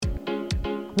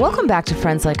Welcome back to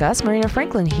Friends Like Us. Marina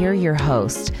Franklin here, your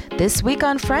host. This week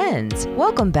on Friends,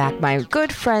 welcome back my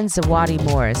good friend Zawadi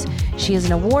Morris. She is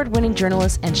an award-winning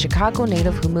journalist and Chicago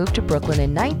native who moved to Brooklyn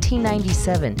in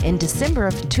 1997. In December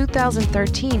of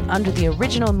 2013, under the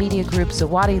original media group,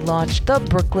 Zawadi launched The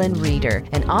Brooklyn Reader,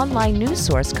 an online news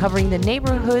source covering the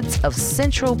neighborhoods of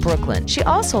central Brooklyn. She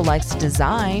also likes to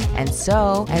design and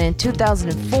sew, and in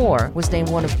 2004 was named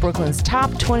one of Brooklyn's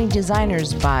top 20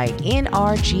 designers by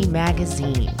NRG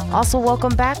Magazine. Also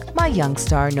welcome back my young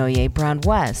star Noye Brown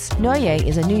West. Noye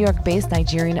is a New York-based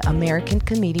Nigerian-American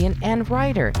comedian and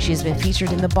writer. She has been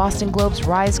featured in the Boston Globe's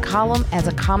Rise column as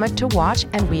a comic to watch,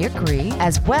 and we agree,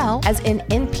 as well as in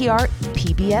NPR,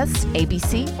 PBS,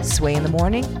 ABC, Sway in the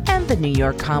Morning, and the New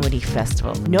York Comedy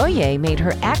Festival. Noye made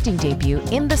her acting debut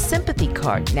in The Sympathy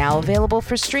Card, now available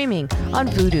for streaming on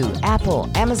Vudu, Apple,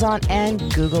 Amazon,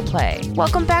 and Google Play.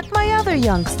 Welcome back my other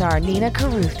young star, Nina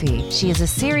Karuthi. She is a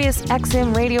Sirius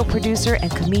XM radio producer and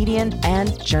comedian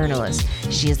and journalist.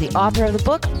 She is the author of the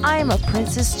book I Am a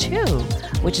Princess Too,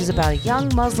 which is about a young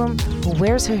Muslim who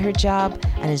wears her hijab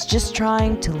and is just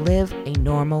trying to live a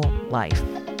normal life.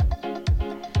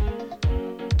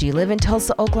 Do you live in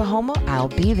Tulsa, Oklahoma? I'll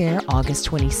be there August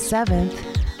 27th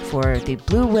for the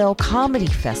Blue Whale Comedy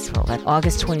Festival. At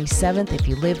August 27th, if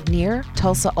you live near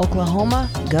Tulsa, Oklahoma,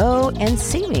 go and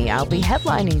see me. I'll be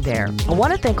headlining there. I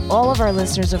want to thank all of our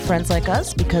listeners of Friends Like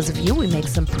Us. Because of you, we make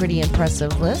some pretty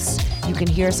impressive lists. You can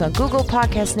hear us on Google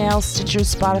Podcasts now, Stitcher,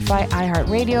 Spotify,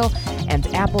 iHeartRadio, and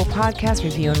Apple Podcasts.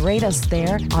 Review and rate us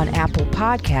there on Apple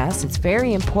Podcasts. It's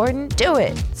very important. Do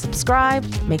it. Subscribe.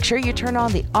 Make sure you turn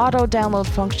on the auto download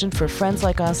function for Friends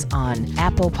Like Us on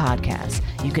Apple Podcasts.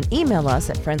 You can email us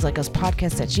at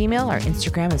friendslikeUspodcast@gmail. Our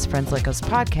Instagram is Friends Like Us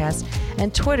Podcast,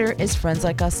 and Twitter is Friends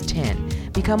Like Us 10.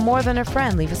 Become more than a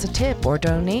friend. Leave us a tip or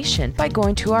donation by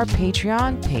going to our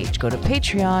Patreon page. Go to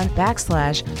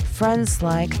Patreon.com/Friends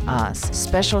Like Us.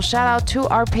 Special shout out to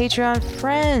our Patreon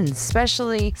friends,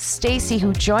 especially Stacy,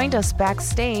 who joined us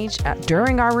backstage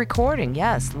during our recording.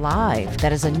 Yes, live.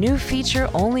 That is a new feature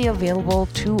only available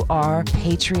to our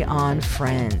Patreon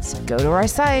friends. Go to our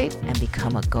site and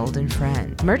become a golden friend.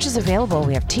 Merch is available.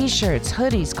 We have t-shirts,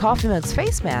 hoodies, coffee mugs,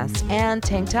 face masks, and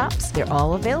tank tops. They're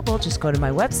all available. Just go to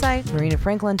my website,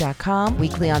 marinafranklin.com.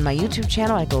 Weekly on my YouTube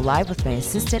channel, I go live with my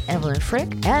assistant, Evelyn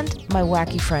Frick, and my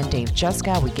wacky friend, Dave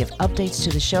Juska. We give updates to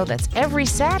the show. That's every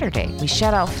Saturday. We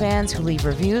shout out fans who leave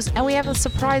reviews, and we have a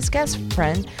surprise guest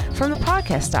friend from the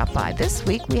podcast stop by. This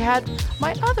week, we had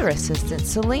my other assistant,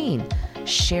 Celine,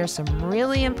 share some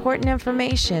really important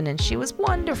information, and she was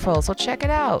wonderful, so check it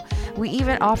out. We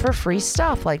even offer free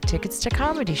stuff like tickets to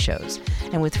comedy shows.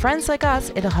 And with Friends Like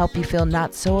Us, it'll help you feel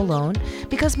not so alone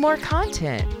because more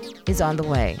content is on the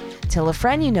way. Tell a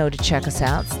friend you know to check us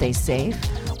out. Stay safe.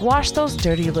 Wash those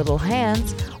dirty little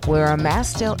hands. Wear a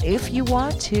mask still if you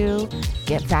want to.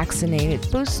 Get vaccinated.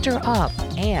 Booster up.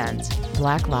 And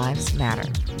Black Lives Matter.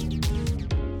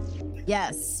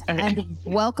 Yes, and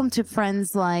welcome to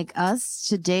Friends Like Us.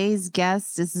 Today's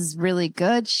guest, this is really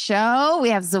good show.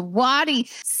 We have Zawadi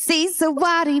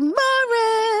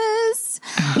Morris,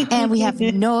 and we have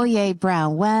Noye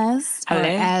Brown West, or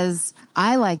as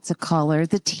I like to call her,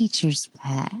 the teacher's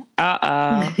pet.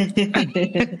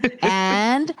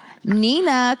 And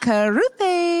Nina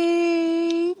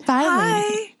Karuthi. Finally.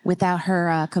 Hi. Without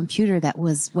her computer that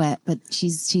was wet, but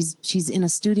she's in a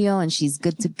studio and she's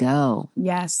good to go.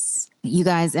 Yes. You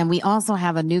guys, and we also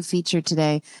have a new feature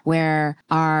today where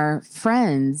our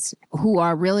friends who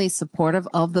are really supportive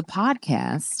of the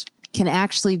podcast can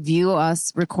actually view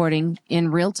us recording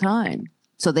in real time.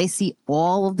 So they see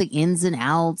all of the ins and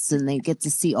outs, and they get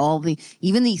to see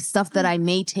even the stuff that I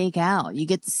may take out. You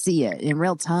get to see it in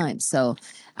real time. So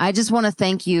I just want to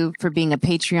thank you for being a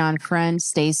Patreon friend.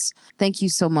 Stace, thank you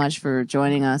so much for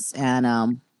joining us.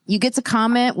 And you get to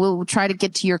comment. We'll try to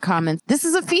get to your comments. This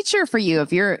is a feature for you.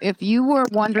 If you were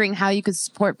wondering how you could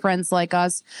support Friends Like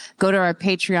Us, go to our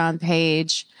Patreon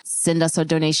page, send us a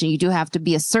donation. You do have to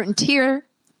be a certain tier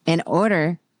in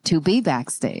order to be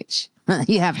backstage.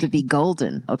 You have to be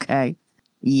golden, okay?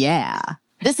 Yeah.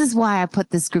 This is why I put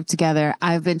this group together.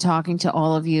 I've been talking to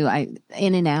all of you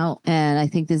in and out, and I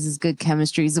think this is good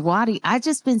chemistry. Zawadi, I've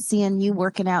just been seeing you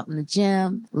working out in the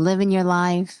gym, living your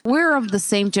life. We're of the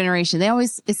same generation.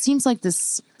 It seems like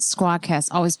this Squadcast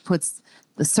always puts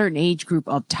the certain age group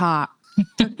up top.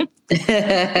 And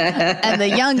the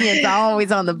youngins are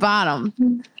always on the bottom.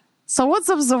 So what's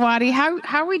up, Zawadi?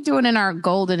 How are we doing in our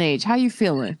golden age? How you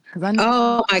feeling?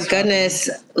 Oh, my goodness.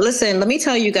 Listen, let me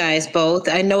tell you guys both.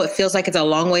 I know it feels like it's a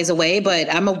long ways away, but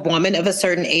I'm a woman of a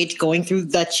certain age going through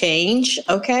the change,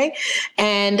 okay?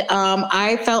 And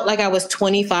I felt like I was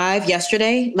 25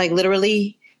 yesterday, like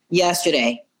literally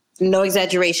yesterday. No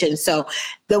exaggeration. So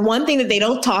the one thing that they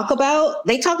don't talk about,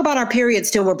 they talk about our periods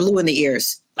till we're blue in the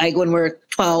ears. Like when we're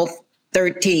 12,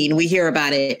 13, we hear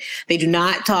about it. They do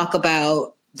not talk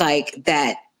about like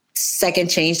that second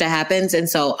change that happens. And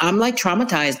so I'm like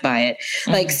traumatized by it,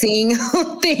 like seeing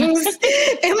things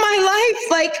in my life,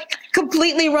 like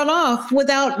completely run off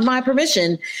without my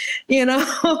permission, you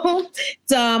know?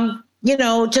 You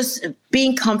know, just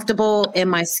being comfortable in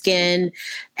my skin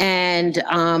and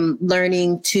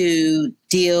learning to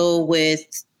deal with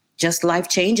just life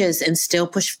changes and still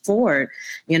push forward.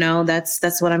 You know,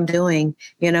 that's what I'm doing.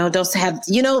 You know, don't have,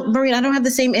 you know, Maureen, I don't have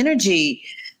the same energy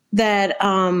that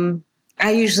I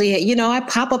usually, you know, I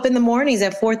pop up in the mornings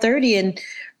at 4:30 and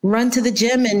run to the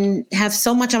gym and have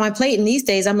so much on my plate. And these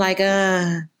days I'm like,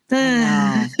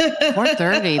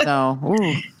 4:30 though.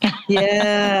 Ooh.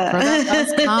 Yeah. For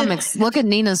those comics, look at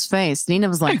Nina's face. Nina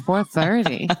was like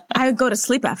 4:30. I would go to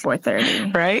sleep at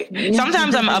 4:30. Right?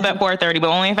 Sometimes I'm up at 4:30, but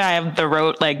only if I have the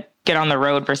road, like get on the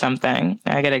road for something.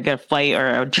 I gotta get a flight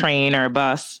or a train or a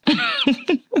bus.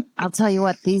 I'll tell you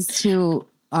what, these two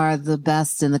are the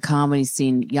best in the comedy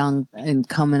scene, young and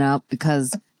coming up,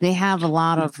 because they have a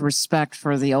lot of respect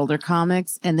for the older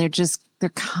comics, and they're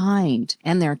kind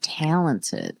and they're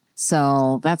talented.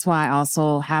 So that's why I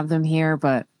also have them here.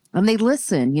 And they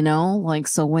listen, you know, like,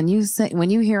 so when you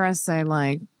hear us say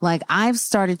like I've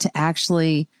started to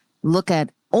actually look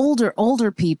at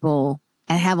older people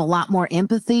and have a lot more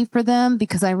empathy for them,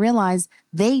 because I realize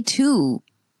they too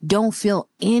don't feel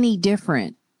any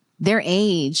different. Their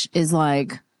age is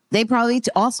like, they probably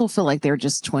also feel like they're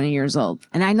just 20 years old.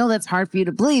 And I know that's hard for you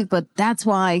to believe, but that's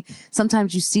why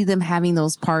sometimes you see them having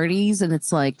those parties and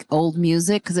it's like old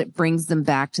music, because it brings them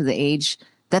back to the age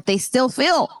that they still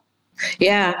feel.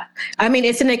 Yeah. I mean,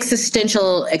 it's an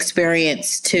existential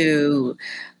experience to,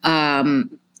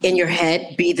 in your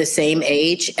head, be the same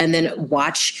age and then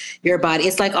watch your body.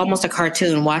 It's like almost a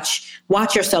cartoon. Watch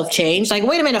yourself change. Like,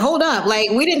 wait a minute, hold up. Like,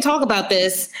 we didn't talk about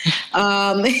this,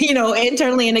 you know,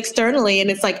 internally and externally. And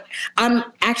it's like, I'm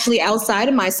actually outside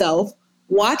of myself,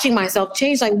 watching myself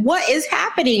change. Like, what is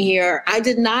happening here? I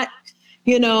did not,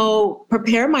 you know,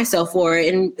 prepare myself for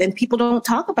it. And people don't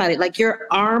talk about it. Like your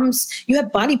arms, you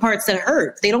have body parts that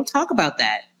hurt. They don't talk about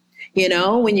that. You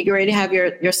know, when you get ready to have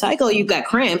your cycle, you've got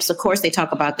cramps. Of course, they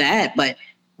talk about that, but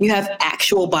you have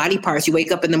actual body parts. You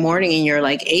wake up in the morning and you're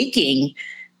like aching,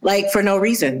 like for no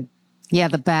reason. Yeah,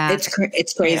 the back. It's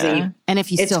crazy. Yeah. And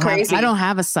if you it's still crazy. I don't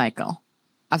have a cycle.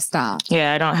 I've stopped.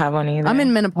 Yeah, I don't have one either. I'm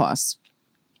in menopause.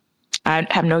 I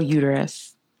have no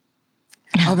uterus.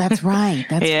 Oh, that's right.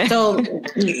 That's Yeah. So,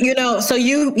 you know, so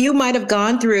you might have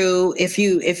gone through, if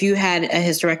you had a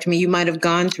hysterectomy, you might have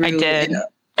gone through. I did.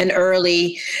 An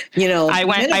early, you know, I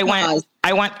went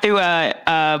through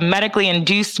a medically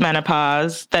induced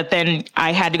menopause that then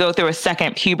I had to go through a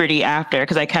second puberty after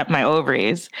because I kept my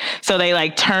ovaries. So they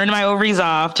like turned my ovaries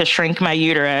off to shrink my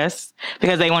uterus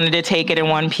because they wanted to take it in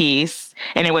one piece.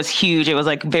 And it was huge. It was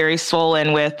like very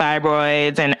swollen with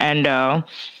fibroids and endo.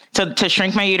 So to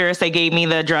shrink my uterus, they gave me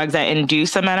the drugs that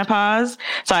induce a menopause.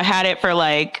 So I had it for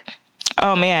like,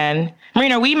 oh man,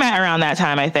 Marina, we met around that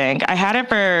time, I think. I had it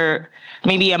for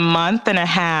maybe a month and a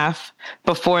half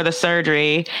before the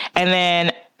surgery. And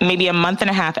then maybe a month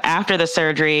and a half after the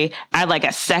surgery, I had like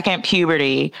a second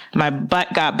puberty. My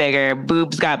butt got bigger,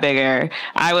 boobs got bigger.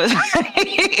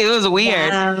 It was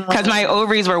weird because my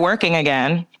ovaries were working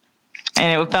again.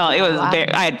 And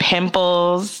I had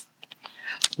pimples.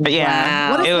 But yeah.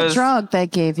 Wow. What is the drug they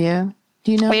gave you?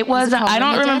 Do you know? It was, I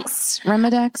don't remember.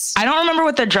 Remedex? I don't remember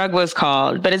what the drug was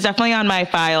called, but it's definitely on my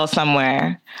file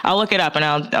somewhere. I'll look it up and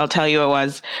I'll tell you what it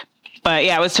was. But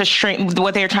yeah, it was to shrink.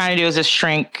 What they were trying to do is to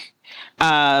shrink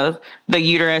the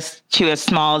uterus to as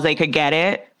small as they could get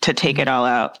it to take it all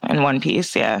out in one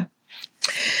piece. Yeah.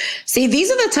 See,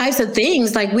 these are the types of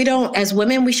things like we don't, as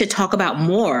women, we should talk about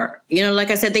more. You know,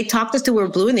 like I said, they talked us till we were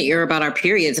blue in the ear about our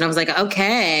periods. And I was like,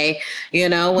 okay, you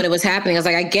know, when it was happening, I was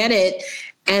like, I get it.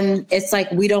 And it's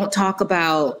like, we don't talk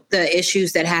about the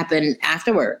issues that happen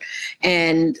afterward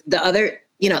and the other,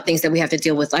 you know, things that we have to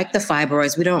deal with, like the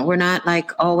fibroids. We're not like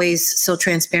always so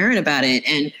transparent about it.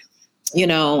 And, you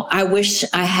know, I wish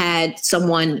I had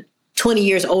someone 20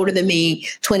 years older than me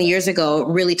 20 years ago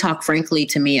really talk frankly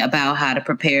to me about how to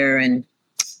prepare and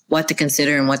what to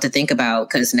consider and what to think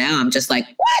about. Cause now I'm just like,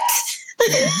 what?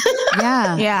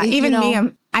 Yeah. Yeah. Even me,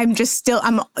 I'm just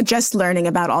learning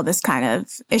about all this kind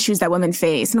of issues that women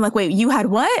face. And I'm like, wait, you had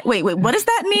what? Wait, what does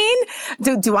that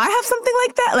mean? Do I have something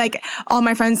like that? Like all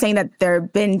my friends saying that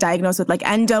they've been diagnosed with like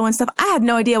endo and stuff. I had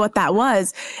no idea what that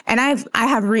was. And I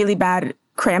have really bad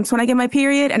cramps when I get my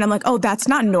period. And I'm like, oh, that's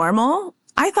not normal.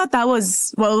 I thought that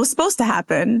was what was supposed to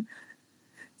happen.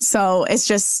 So it's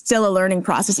just still a learning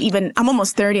process. Even I'm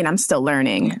almost 30 and I'm still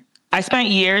learning. I spent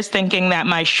years thinking that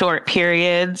my short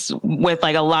periods with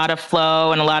like a lot of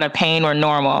flow and a lot of pain were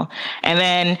normal. And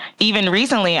then even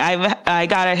recently, I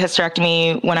got a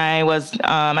hysterectomy when I was,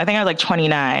 I think I was like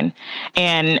 29.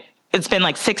 And it's been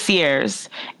like 6 years.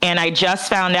 And I just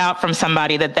found out from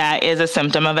somebody that is a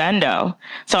symptom of endo.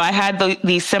 So I had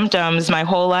these symptoms my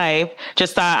whole life.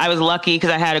 Just thought I was lucky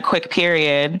because I had a quick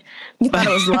period. You thought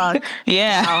it was luck.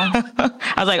 Yeah. Wow.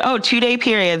 I was like, 2-day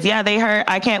periods. Yeah, they hurt.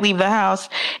 I can't leave the house.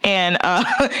 And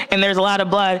and there's a lot of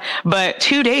blood. But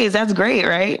 2 days, that's great,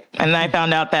 right? And I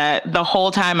found out that the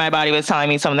whole time my body was telling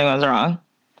me something was wrong.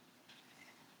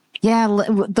 Yeah,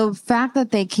 the fact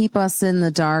that they keep us in the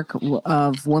dark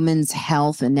of women's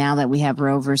health, and now that we have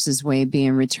Roe versus Wade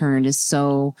being returned, it's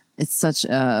such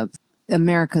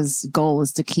America's goal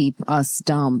is to keep us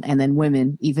dumb, and then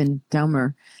women even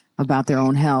dumber about their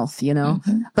own health, you know?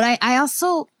 Mm-hmm. But I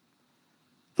also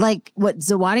like what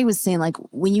Zawadi was saying, like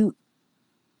when you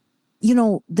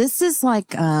know, this is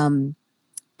like,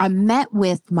 I met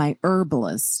with my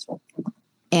herbalist.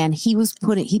 And he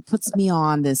puts me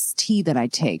on this tea that I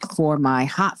take for my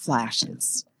hot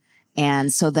flashes.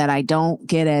 And so that I don't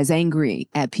get as angry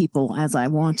at people as I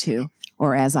want to,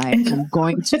 or as I am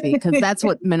going to be, because that's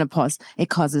what menopause, it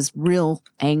causes real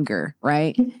anger,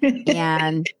 right?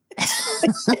 And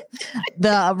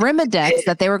the Arimidex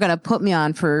that they were going to put me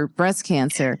on for breast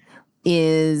cancer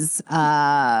is,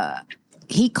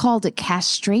 he called it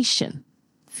castration,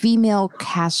 female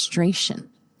castration.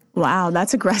 Wow,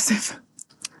 that's aggressive.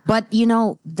 But, you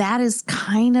know, that is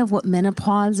kind of what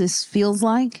menopause feels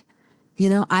like. You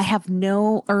know, I have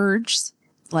no urges,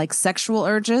 like sexual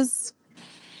urges.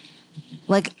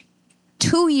 Like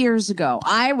 2 years ago,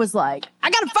 I was like,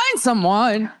 I got to find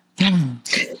someone.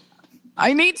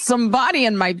 I need somebody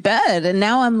in my bed. And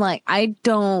now I'm like, I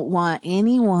don't want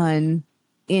anyone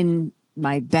in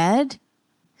my bed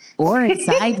or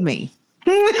inside me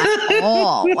at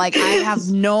all. Like I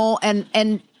have no,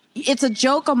 and it's a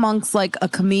joke amongst like a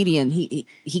comedian. He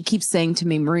keeps saying to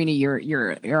me, Marina,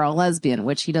 you're a lesbian,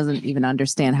 which he doesn't even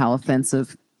understand how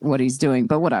offensive what he's doing,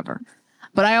 but whatever.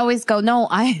 But I always go, no,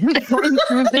 I am going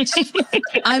through this.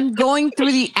 I'm going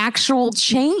through the actual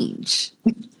change.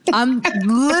 I'm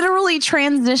literally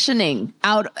transitioning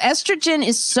out. Estrogen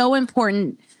is so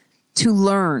important to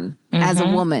learn as a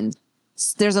woman.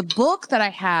 There's a book that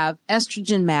I have,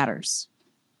 Estrogen Matters,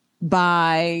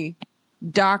 by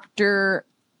Dr.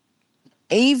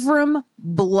 Avram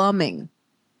Bluming.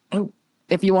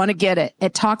 If you want to get it,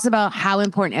 it talks about how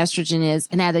important estrogen is.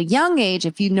 And at a young age,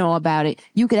 if you know about it,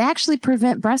 you could actually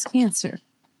prevent breast cancer.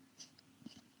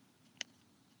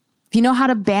 If you know how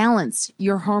to balance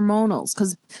your hormonals,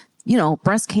 because, you know,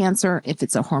 breast cancer, if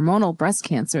it's a hormonal breast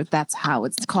cancer, that's how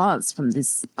it's caused, from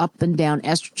this up and down.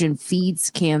 Estrogen feeds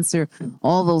cancer,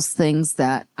 all those things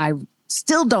that I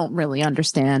still don't really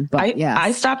understand. But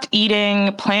I stopped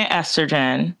eating plant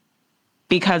estrogen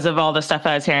because of all the stuff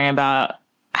I was hearing about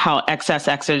how excess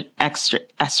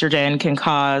estrogen can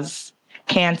cause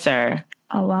cancer.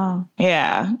 Oh, wow.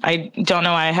 Yeah. I don't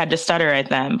know why I had to stutter right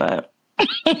then, but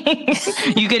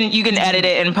you can edit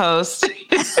it in post.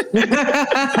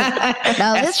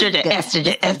 Now, estrogen.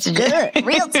 Good.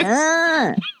 Real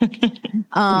time.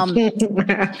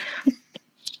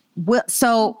 Well,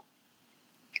 so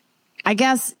I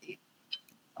guess,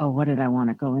 what did I want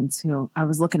to go into? I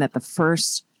was looking at the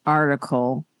first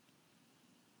article,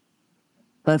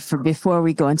 but before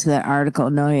we go into that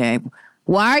article, Noye,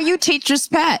 why are you teacher's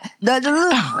pet?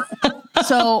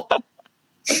 So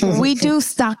we do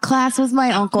stock class with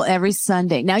my uncle every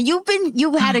Sunday. Now you've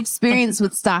had experience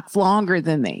with stock longer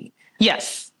than me.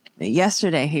 Yes.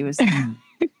 Yesterday he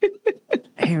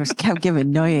kept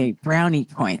giving Noye brownie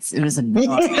points. It was annoying.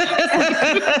 I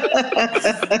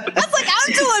was like,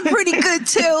 I'm doing pretty good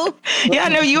too. Yeah,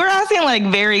 no, you were asking like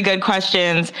very good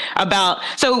questions about.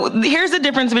 So here's the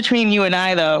difference between you and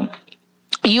I, though.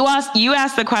 You ask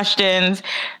the questions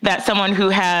that someone who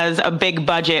has a big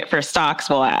budget for stocks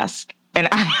will ask. And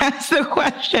I ask the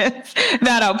questions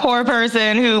that a poor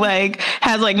person who like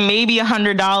has like maybe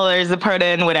 $100 to put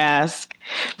in would ask.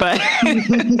 But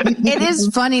it is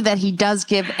funny that he does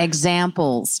give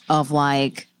examples of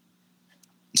like,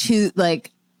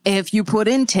 if you put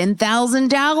in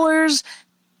 $10,000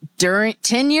 during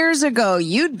 10 years ago,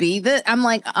 you'd be I'm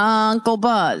like, Uncle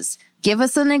Buzz, give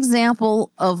us an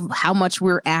example of how much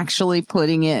we're actually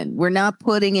putting in. We're not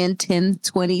putting in $10,000,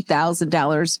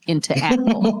 $20,000 into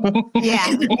Apple.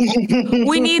 Yeah.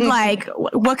 We need like,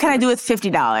 what can I do with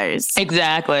 $50?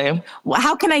 Exactly.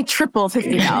 How can I triple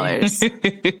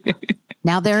 $50?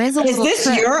 Now there is a Is little this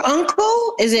trick. your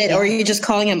uncle? Is it, or are you just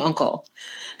calling him uncle?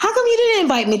 How come you didn't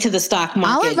invite me to the stock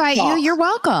market? I'll invite talk? you. You're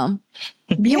welcome.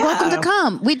 You're welcome to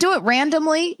come. We do it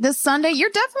randomly this Sunday.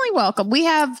 You're definitely welcome.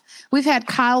 We've had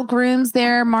Kyle Grooms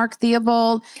there, Mark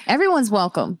Theobald. Everyone's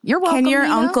welcome. You're welcome. Can your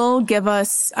Nina. uncle give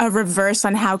us a reverse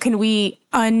on how can we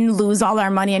unlose all our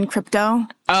money in crypto?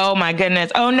 Oh my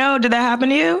goodness. Oh no, did that happen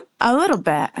to you? A little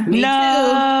bit.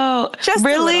 No. Just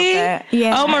really? a little bit.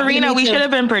 Yeah. Oh, Marina, me we too. should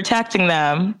have been protecting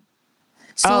them.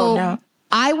 So Oh, no.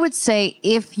 I would say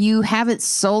if you haven't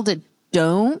sold it,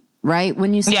 don't. Right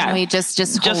when you Yeah. say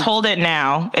just Hold it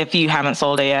now if you haven't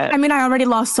sold it yet. I mean, I already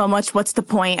lost so much. What's the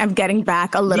point of getting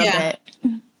back a little Yeah.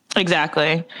 bit?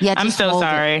 Exactly. Yeah, I'm just so hold it.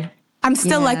 sorry. I'm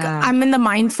still like, Yeah. I'm in the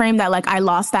mind frame that like I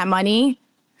lost that money.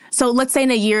 So let's say in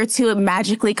a year or two, it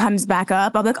magically comes back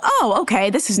up. I'll be like, oh,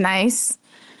 okay, this is nice.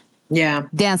 Yeah.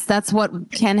 Yes, that's what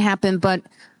can happen. But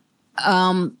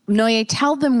Noye,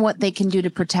 tell them what they can do to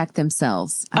protect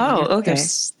themselves. Oh, okay.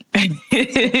 So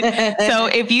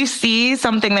if you see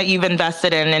something that you've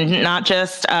invested in, and not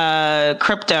just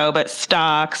crypto, but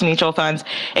stocks, mutual funds,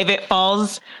 if it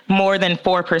falls more than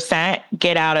 4%,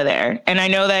 get out of there. And I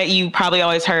know that you probably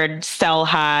always heard sell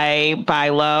high, buy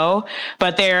low,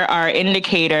 but there are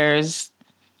indicators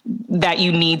that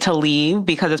you need to leave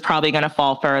because it's probably going to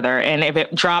fall further. And if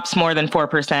it drops more than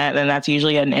 4%, then that's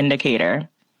usually an indicator.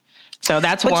 So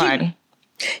that's one.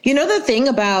 You know, the thing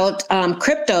about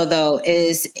crypto, though,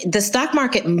 is the stock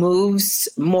market moves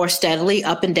more steadily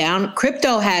up and down.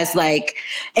 Crypto has like,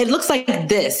 it looks like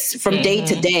this from day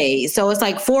to day. So it's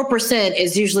like 4%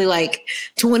 is usually like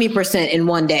 20% in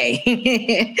one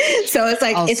day. So it's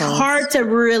like, it's hard to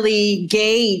really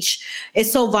gauge.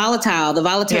 It's so volatile. The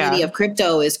volatility of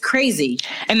crypto is crazy.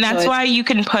 And that's why you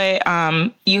can put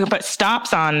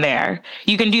stops on there.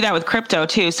 You can do that with crypto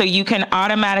too. So you can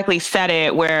automatically set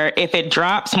it where if it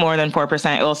drops more than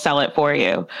 4%, it will sell it for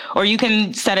you. Or you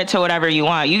can set it to whatever you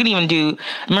want. You can even do,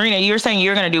 Marina, you were saying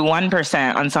you're going to do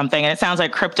 1% on something. And it sounds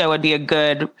like crypto would be a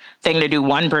good thing to do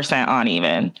 1% on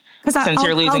even. Since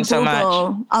you're losing so much.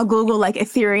 I'll Google like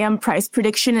Ethereum price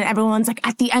prediction and everyone's like,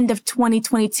 at the end of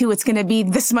 2022, it's going to be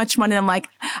this much money. I'm like,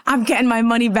 I'm getting my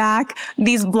money back.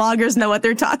 These bloggers know what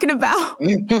they're talking about.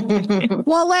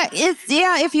 Well,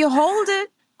 if you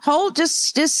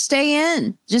just stay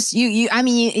in. Just I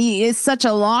mean, it's such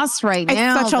a loss right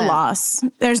now. It's such a loss.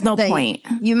 There's no point.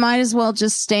 You might as well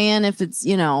just stay in if it's,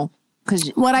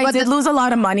 because what I did lose a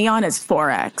lot of money on is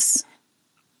Forex.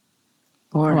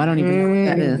 I don't even know what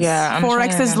that is. Yeah,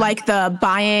 Forex is like the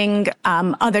buying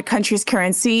other countries'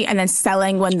 currency and then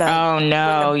selling when the thing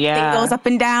goes up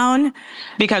and down.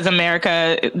 Because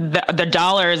America, the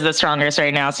dollar is the strongest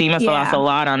right now, so you must have lost a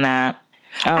lot on that.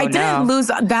 Oh, I didn't lose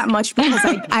that much because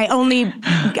I only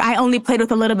played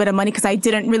with a little bit of money because I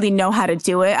didn't really know how to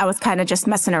do it. I was kind of just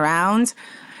messing around.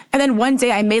 And then one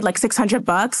day I made like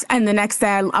 $600 and the next day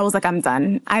I was like, I'm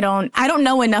done. I don't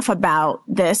know enough about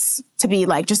this to be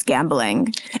like just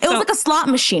gambling. It was like a slot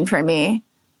machine for me.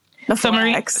 So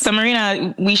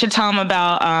Marina, we should tell them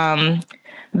about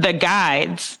the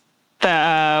guides.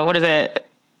 What is it?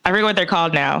 I forget what they're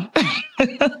called now.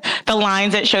 The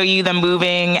lines that show you the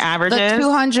moving averages. The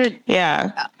 200.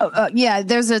 Yeah.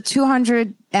 There's a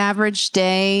 200 average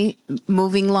day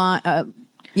moving line.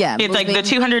 It's like the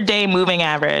 200-day moving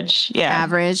average. Yeah.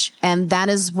 Average. And that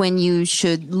is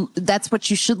that's what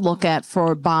you should look at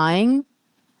for buying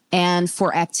and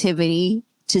for activity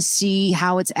to see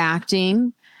how it's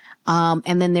acting.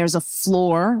 And then there's a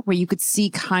floor where you could see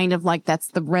kind of like that's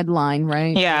the red line,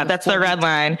 right? Yeah, that's the red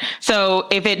line. So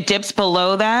if it dips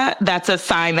below that, that's a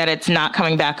sign that it's not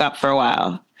coming back up for a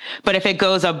while. But if it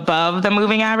goes above the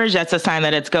moving average, that's a sign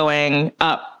that it's going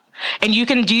up. And you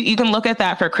can look at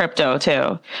that for crypto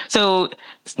too. So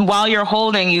while you're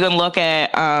holding, you can look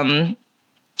at,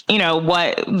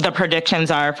 what the predictions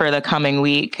are for the coming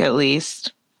week, at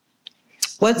least.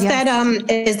 What's that?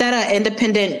 Is that an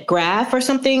independent graph or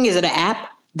something? Is it an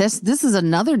app? This is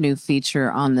another new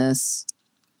feature on this.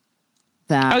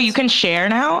 You can share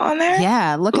now on there?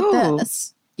 Yeah, look at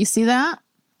this. You see that?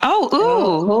 Oh,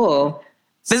 cool.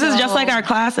 This is just like our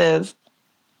classes.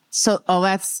 So,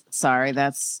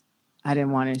 I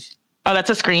didn't want to. Oh, that's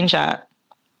a screenshot.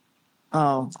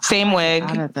 Oh. Same wig.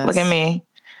 Look at me.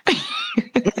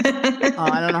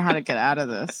 I don't know how to get out of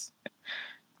this.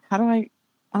 How do I?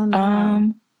 Oh,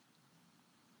 no.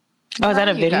 Is that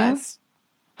a video? Guys?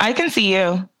 I can see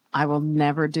you. I will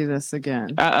never do this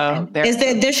again. Uh-oh.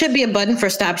 There should be a button for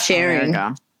stop sharing. There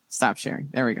we go. Stop sharing.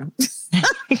 There we go.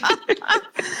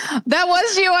 That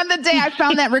was you on the day I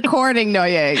found that recording,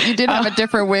 Noye. You did have a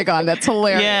different wig on. That's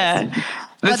hilarious. Yeah.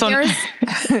 But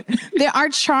there are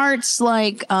charts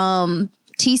like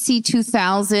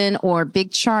TC2000 or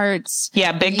Big Charts.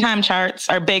 Yeah, Big Time Charts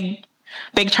or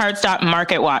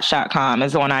bigcharts.marketwatch.com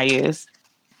is the one I use.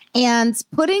 And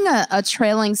putting a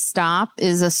trailing stop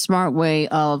is a smart way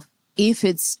of, if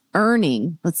it's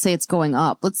earning, let's say it's going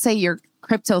up. Let's say your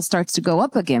crypto starts to go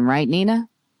up again, right, Nina?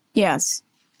 Yes.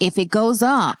 If it goes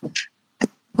up,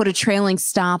 put a trailing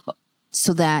stop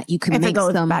so that you can if make it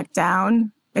goes some back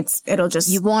down, it'll just.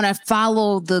 You want to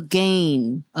follow the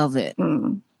gain of it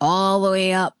all the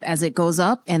way up as it goes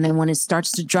up, and then when it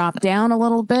starts to drop down a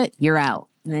little bit, you're out,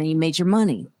 and then you made your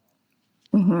money.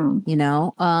 You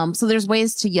know, so there's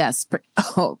ways to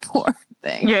oh, poor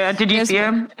thing. Yeah, did you see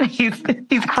him? He's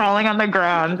crawling on the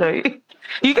ground. So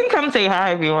you can come say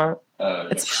hi if you want.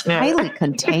 It's highly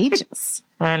contagious.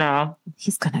 I know.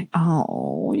 He's gonna.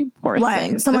 Oh, you poor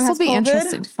thing. This Someone will has be COVID?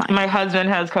 interesting to find. My husband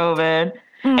has COVID.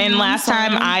 And last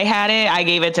time I had it, I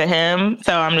gave it to him.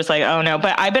 So I'm just like, oh no.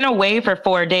 But I've been away for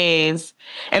 4 days.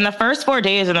 And the first 4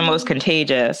 days are the most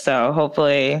contagious. So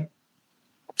hopefully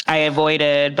I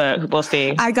avoided, but we'll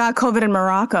see. I got COVID in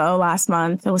Morocco last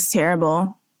month. It was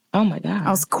terrible. Oh my God.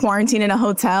 I was quarantined in a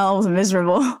hotel. It was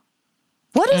miserable.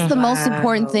 What is the most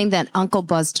important thing that Uncle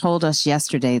Buzz told us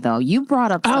yesterday, though? You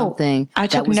brought up something I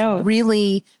that took was notes.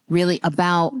 really, really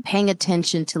about paying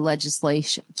attention to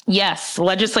legislation. Yes,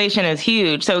 legislation is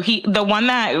huge. So the one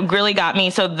that really got me,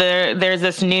 so there's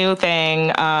this new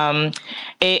thing.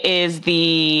 It is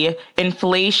the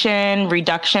Inflation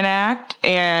Reduction Act,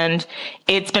 and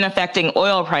it's been affecting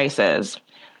oil prices.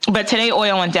 But today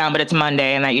oil went down, but it's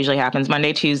Monday, and that usually happens.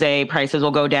 Monday, Tuesday, prices will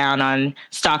go down on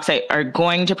stocks that are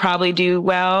going to probably do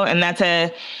well. And that's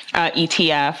a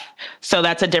ETF. So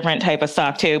that's a different type of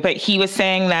stock too. But he was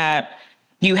saying that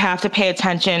you have to pay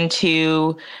attention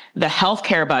to the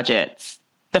healthcare budgets,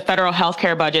 the federal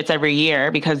healthcare budgets every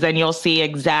year, because then you'll see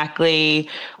exactly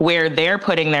where they're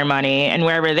putting their money and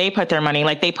wherever they put their money.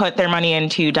 Like they put their money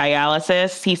into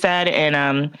dialysis, he said,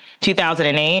 in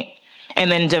 2008. And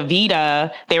then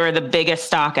DaVita, they were the biggest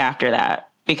stock after that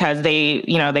because they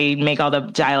make all the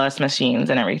dialysis machines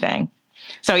and everything.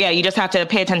 So yeah, you just have to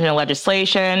pay attention to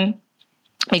legislation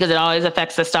because it always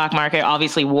affects the stock market.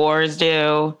 Obviously, wars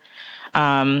do.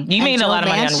 You made a lot of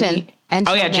money on wheat. And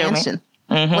Joe Manchin.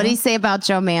 What did he say about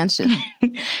Joe Manchin?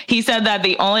 He said that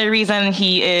the only reason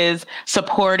he is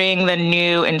supporting the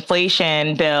new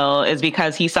inflation bill is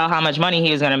because he saw how much money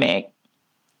he was going to make.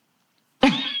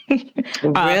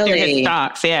 Through his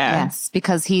stocks, yeah. Yes,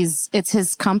 because it's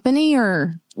his company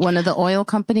or one of the oil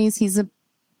companies he's a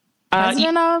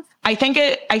president of? I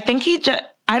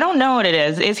don't know what it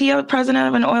is. Is he a president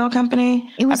of an oil company?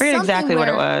 I forget exactly what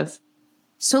it was.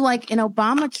 So like in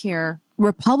Obamacare,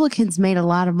 Republicans made a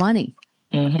lot of money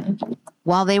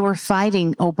while they were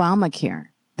fighting Obamacare.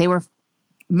 They were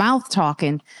mouth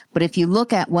talking, but if you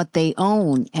look at what they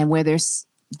own and where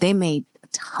they made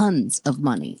tons of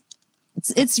money.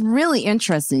 It's really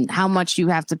interesting how much you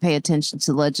have to pay attention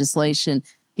to legislation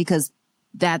because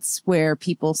that's where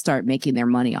people start making their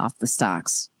money off the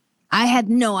stocks. I had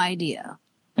no idea.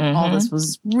 All this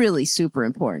was really super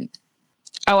important.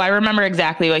 Oh, I remember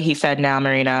exactly what he said now,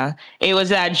 Marina. It was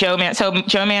that Joe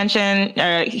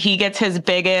Manchin, he gets his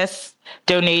biggest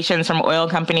donations from oil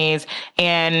companies.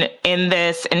 And in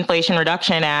this Inflation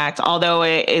Reduction Act, although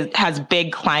it has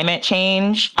big climate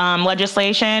change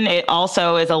legislation, it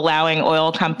also is allowing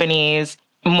oil companies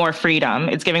more freedom.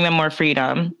 It's giving them more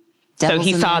freedom. Devil's so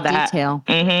he saw that.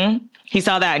 He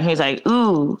saw that and he was like,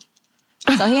 ooh.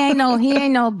 So he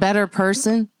ain't no better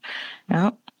person.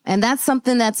 No. And that's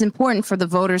something that's important for the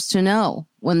voters to know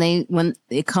when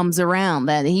it comes around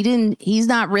that he's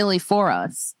not really for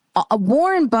us. A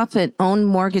Warren Buffett-owned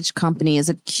mortgage company is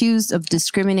accused of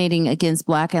discriminating against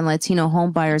Black and Latino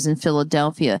homebuyers in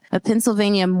Philadelphia. A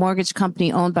Pennsylvania mortgage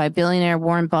company owned by billionaire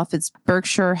Warren Buffett's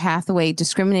Berkshire Hathaway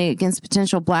discriminated against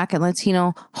potential Black and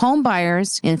Latino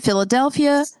homebuyers in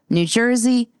Philadelphia, New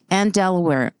Jersey, and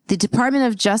Delaware. The Department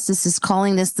of Justice is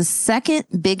calling this the second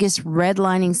biggest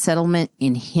redlining settlement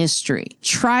in history.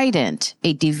 Trident,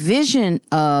 a division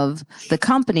of the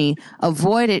company,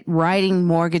 avoided writing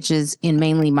mortgages in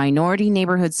mainly minority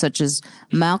neighborhoods such as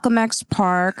Malcolm X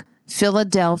Park,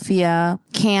 Philadelphia,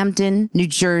 Camden, New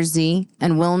Jersey,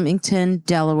 and Wilmington,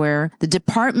 Delaware. The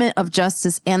Department of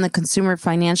Justice and the Consumer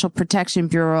Financial Protection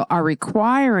Bureau are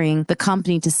requiring the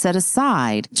company to set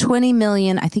aside $20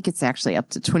 million, I think it's actually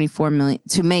up to $24 million,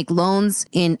 to make loans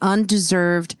in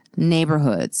undeserved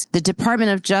neighborhoods. The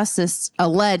Department of Justice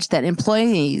alleged that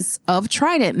employees of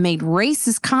Trident made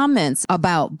racist comments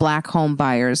about Black home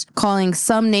buyers, calling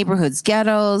some neighborhoods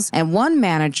ghettos, and one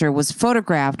manager was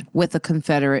photographed with a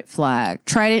Confederate flag.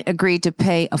 Trident agreed to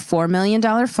pay a $4 million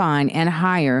fine and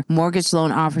hire mortgage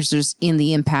loan officers in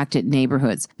the impacted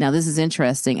neighborhoods. Now, this is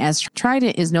interesting. As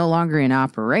Trident is no longer in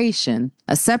operation,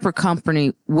 a separate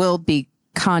company will be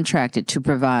contracted to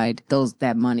provide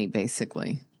that money,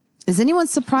 basically. Is anyone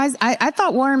surprised? I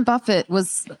thought Warren Buffett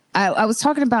was, I was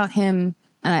talking about him,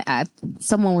 and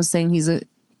someone was saying he's a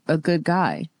good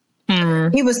guy.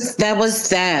 That's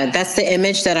the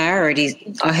image that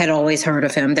I had always heard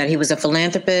of him, that he was a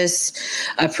philanthropist,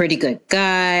 a pretty good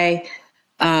guy.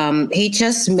 He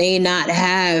just may not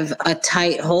have a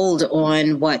tight hold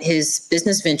on what his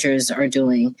business ventures are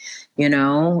doing. You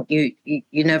know, you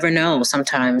never know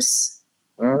sometimes.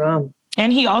 I don't know.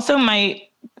 And he also might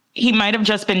have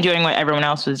just been doing what everyone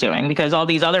else was doing, because all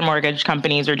these other mortgage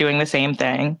companies are doing the same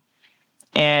thing.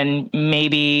 And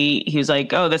maybe he was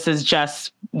like, oh, this is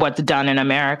just what's done in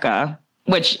America,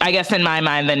 which I guess in my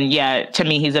mind, then, yeah, to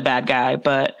me, he's a bad guy.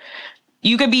 But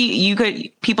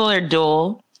people are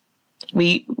dual.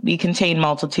 We contain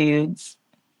multitudes.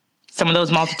 Some of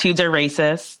those multitudes are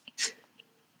racist.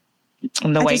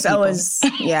 And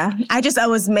I just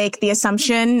always make the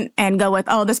assumption and go with,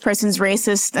 oh, this person's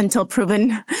racist until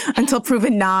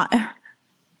proven not.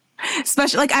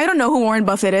 Especially, like, I don't know who Warren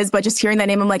Buffett is, but just hearing that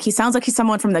name, I'm like, he sounds like he's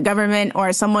someone from the government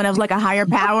or someone of like a higher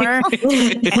power.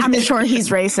 I'm sure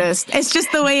he's racist. It's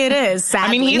just the way it is.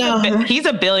 Sadly. I mean, he's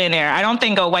a billionaire. I don't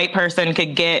think a white person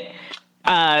could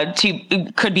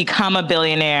could become a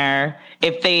billionaire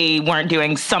if they weren't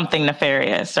doing something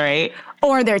nefarious, right?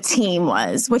 Or their team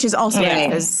was, which is also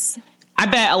because I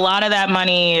bet a lot of that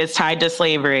money is tied to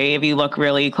slavery if you look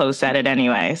really close at it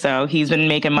anyway. So he's been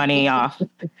making money off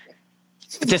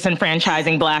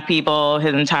disenfranchising Black people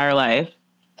his entire life.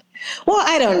 Well,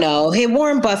 I don't know. Hey,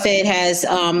 Warren Buffett has,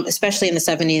 especially in the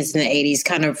 70s and the 80s,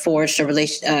 kind of forged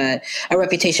a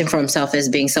reputation for himself as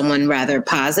being someone rather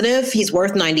positive. He's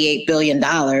worth $98 billion.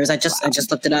 I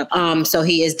just looked it up. So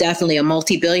he is definitely a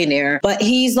multi-billionaire, but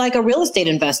he's like a real estate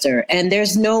investor. And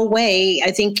there's no way,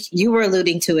 I think you were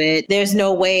alluding to it, there's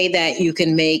no way that you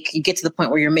get to the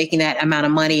point where you're making that amount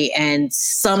of money and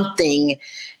something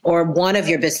or one of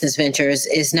your business ventures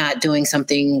is not doing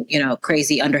something,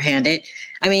 crazy, underhanded.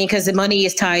 I mean, because the money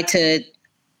is tied to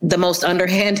the most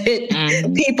underhanded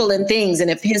people and things. And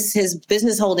if his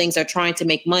business holdings are trying to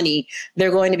make money,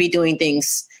 they're going to be doing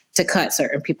things to cut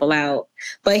certain people out.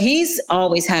 But he's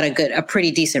always had a pretty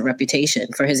decent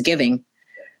reputation for his giving.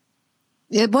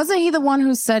 Wasn't he the one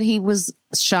who said he was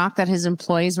shocked that his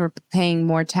employees were paying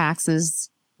more taxes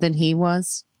than he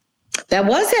was? That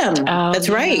was him. Oh, that's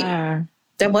right. Yeah.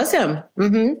 That was him.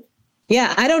 Mm-hmm.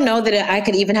 Yeah, I don't know that I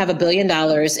could even have $1 billion.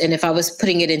 And if I was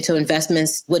putting it into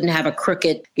investments, wouldn't have a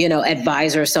crooked,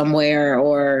 advisor somewhere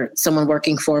or someone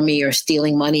working for me or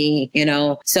stealing money,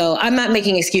 So I'm not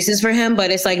making excuses for him, but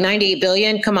it's like 98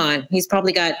 billion. Come on. He's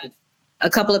probably got a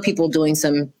couple of people doing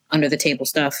some under the table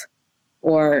stuff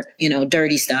or,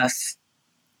 dirty stuff.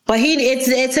 But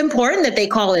it's important that they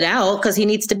call it out because he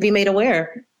needs to be made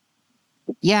aware.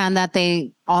 Yeah, and that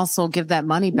they also give that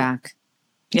money back.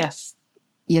 Yes.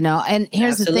 And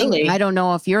here's Absolutely. the thing. I don't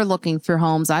know if you're looking for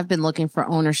homes. I've been looking for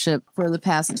ownership for the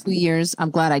past 2 years. I'm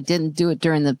glad I didn't do it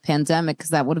during the pandemic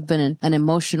because that would have been an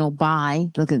emotional buy.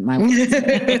 Look at my I'm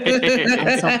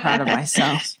so proud of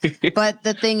myself. But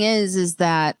the thing is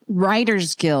that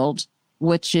Writers Guild,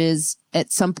 which is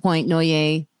at some point,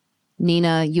 Noye,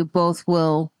 Nina, you both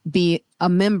will be a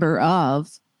member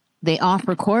of. They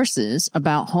offer courses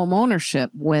about home ownership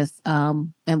with,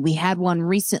 and we had one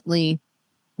recently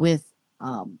with,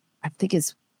 I think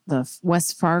it's the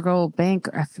West Fargo Bank.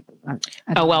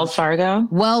 Wells Fargo?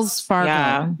 Wells Fargo.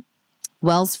 Yeah.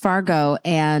 Wells Fargo.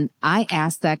 And I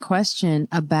asked that question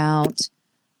about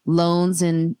loans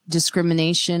and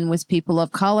discrimination with people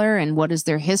of color and what is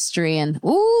their history. And,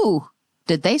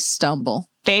 did they stumble?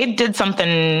 They did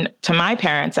something to my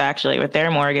parents, actually, with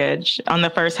their mortgage on the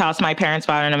first house my parents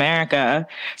bought in America.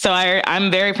 So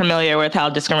I'm very familiar with how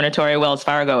discriminatory Wells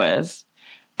Fargo is.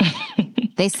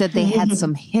 They said they had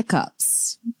some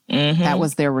hiccups. Mm-hmm. That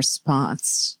was their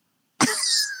response.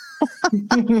 Was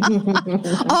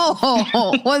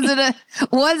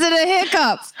it a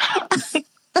hiccup?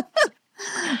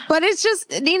 But it's just,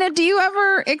 Nina, do you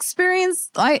ever experience,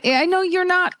 I know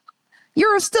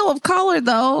you're still of color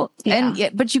though. Yeah.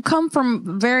 But you come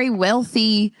from very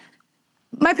wealthy.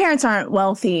 My parents aren't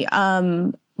wealthy.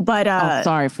 But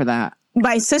sorry for that.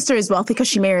 My sister is wealthy because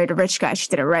she married a rich guy. She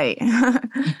did it right.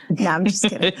 No, I'm just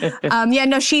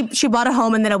kidding. She bought a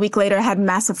home and then a week later had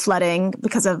massive flooding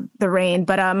because of the rain.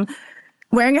 But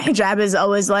wearing a hijab is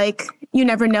always like, you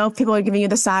never know if people are giving you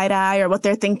the side eye or what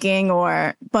they're thinking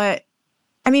but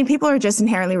I mean, people are just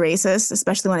inherently racist,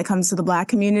 especially when it comes to the Black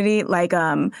community. Like,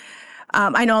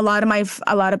 I know a lot of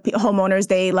homeowners,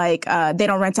 they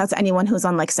don't rent out to anyone who's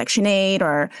on like Section 8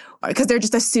 or because they're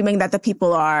just assuming that the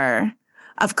people are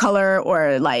of color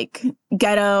or like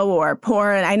ghetto or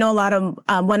poor. And I know a lot of,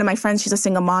 one of my friends, she's a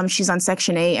single mom. She's on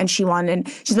Section 8 and she's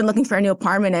been looking for a new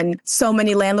apartment. And so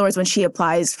many landlords, when she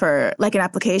applies for like an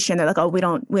application, they're like, oh, we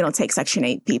don't take Section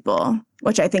 8 people,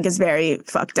 which I think is very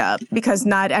fucked up because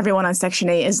not everyone on Section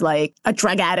 8 is like a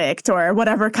drug addict or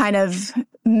whatever kind of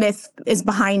myth is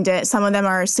behind it. Some of them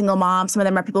are single moms. Some of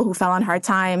them are people who fell on hard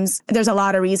times. There's a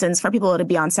lot of reasons for people to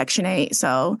be on Section 8.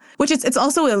 So, it's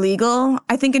also illegal,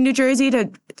 I think, in New Jersey to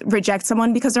reject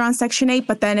someone because they're on Section 8.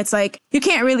 But then it's like, you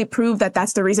can't really prove that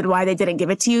that's the reason why they didn't give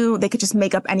it to you. They could just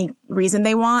make up any reason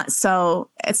they want. So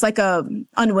it's like a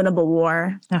unwinnable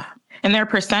war. And there are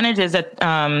percentages that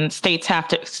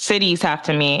cities have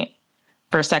to meet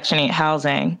for Section 8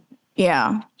 housing.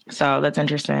 Yeah. So that's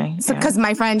interesting. So, because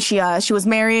my friend, she was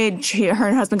married. Her and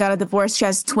her husband got a divorce. She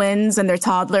has twins and they're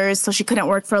toddlers, so she couldn't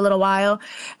work for a little while.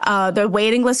 The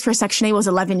waiting list for Section 8 was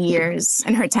 11 years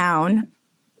in her town.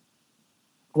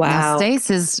 Wow. This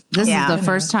is the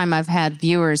first time I've had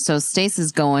viewers. So Stace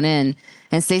is going in,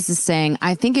 and Stace is saying,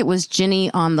 I think it was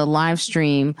Ginny on the live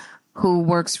stream who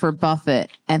works for Buffett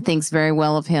and thinks very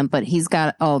well of him, but he's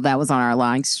got, that was on our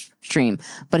live stream,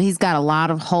 but he's got a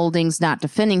lot of holdings, not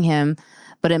defending him,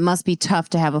 but it must be tough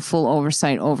to have a full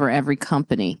oversight over every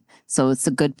company. So it's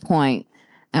a good point.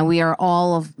 And we are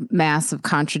all of massive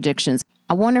contradictions.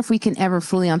 I wonder if we can ever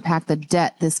fully unpack the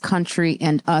debt this country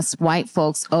and us white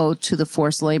folks owe to the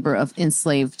forced labor of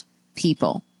enslaved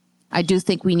people. I do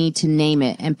think we need to name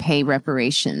it and pay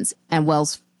reparations. And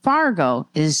Wells Fargo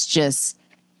is just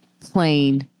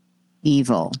plain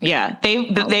evil. Yeah,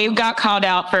 they got called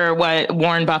out for what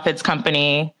Warren Buffett's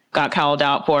company got called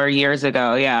out for years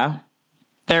ago. Yeah,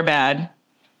 they're bad.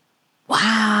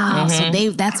 Wow. Mm-hmm.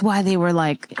 So that's why they were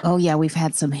like, oh yeah, we've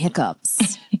had some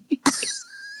hiccups.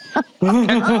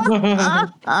 Okay.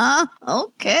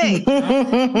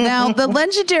 Now, the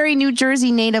legendary New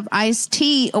Jersey native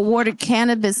Ice-T awarded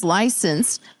cannabis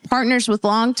license, partners with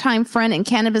longtime friend and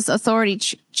cannabis authority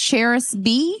Charis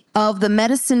B of the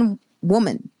Medicine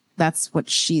Woman. That's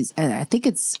what I think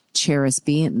it's Charis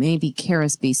B. It may be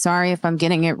Charis B. Sorry if I'm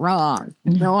getting it wrong.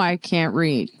 No, I can't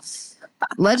read.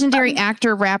 Legendary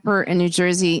actor, rapper, and New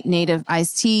Jersey native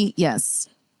Ice-T. Yes.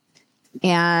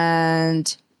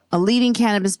 And a leading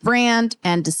cannabis brand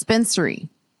and dispensary.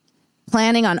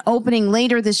 Planning on opening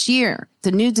later this year.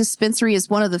 The new dispensary is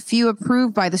one of the few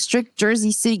approved by the strict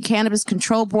Jersey City Cannabis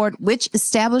Control Board, which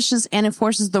establishes and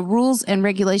enforces the rules and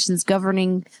regulations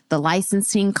governing the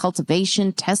licensing,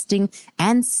 cultivation, testing,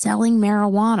 and selling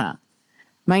marijuana.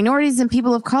 Minorities and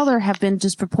people of color have been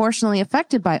disproportionately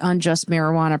affected by unjust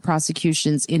marijuana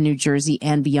prosecutions in New Jersey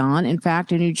and beyond. In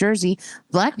fact, in New Jersey,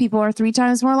 Black people are 3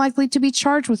 times more likely to be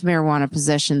charged with marijuana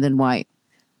possession than white.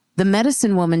 The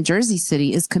Medicine Woman Jersey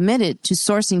City is committed to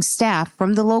sourcing staff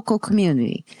from the local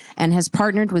community and has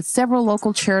partnered with several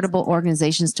local charitable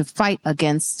organizations to fight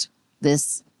against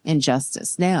this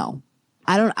injustice. Now,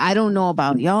 I don't know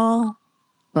about y'all,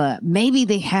 but maybe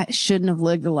they shouldn't have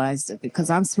legalized it because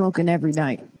I'm smoking every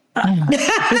night. And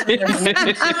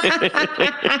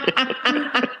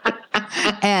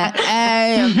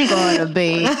I am going to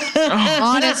be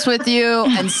honest with you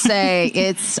and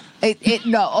say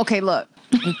look,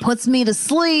 it puts me to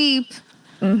sleep.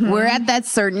 Mm-hmm. We're at that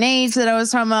certain age that I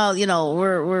was talking about,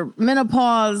 we're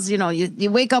menopause,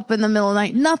 you wake up in the middle of the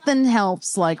night, nothing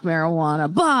helps like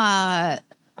marijuana, but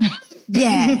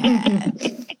yeah.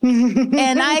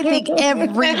 And I think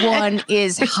everyone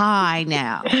is high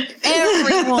now.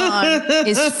 Everyone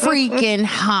is freaking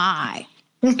high.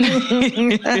 What,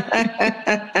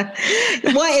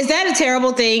 is that a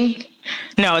terrible thing?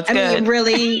 No, it's good.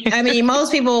 I mean,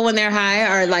 most people when they're high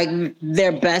are like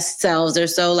their best selves. They're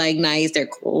so like nice. They're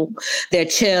cool. They're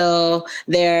chill.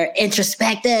 They're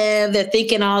introspective. They're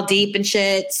thinking all deep and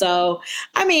shit. So,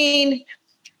 I mean,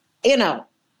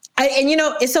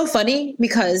 it's so funny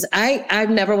because I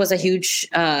never was a huge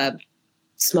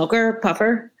smoker,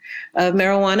 puffer of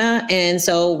marijuana. And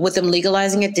so with them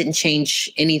legalizing it didn't change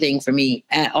anything for me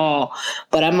at all.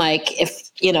 But I'm like,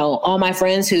 if, all my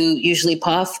friends who usually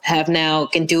puff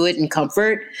can do it in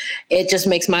comfort, it just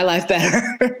makes my life better.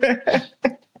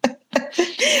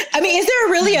 I mean, is there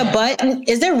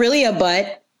really a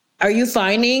but Are you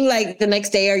finding like the next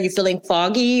day, are you feeling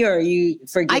foggy or are you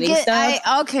forgetting stuff?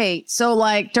 Okay. So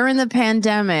like during the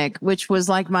pandemic, which was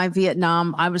like my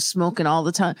Vietnam, I was smoking all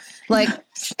the time. Like,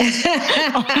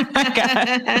 Oh my God.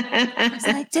 it's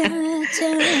like, dun,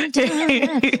 dun,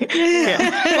 dun.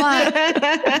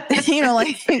 Yeah. But, you know,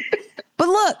 like, but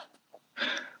look,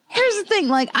 here's the thing.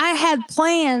 Like I had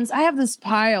plans. I have this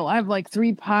pile. I have like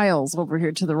 3 piles over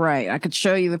here to the right. I could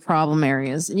show you the problem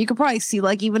areas and you could probably see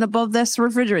like even above this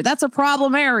refrigerator. That's a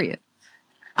problem area.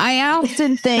 I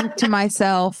often think to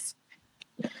myself,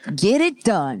 get it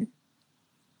done.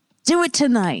 Do it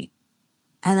tonight.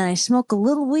 And then I smoke a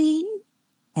little weed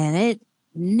and it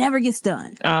never gets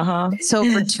done. So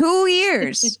for 2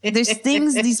 years, there's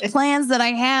things, these plans that I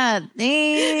had,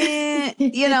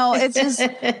 you know, it's just,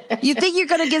 you think you're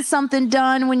going to get something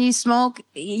done when you smoke.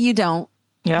 You don't.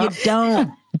 Yeah. You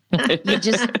don't. You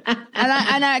just,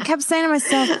 and I kept saying to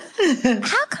myself,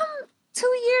 how come 2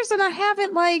 years and I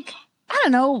haven't like, I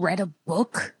don't know, read a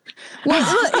book? Well,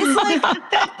 look, it's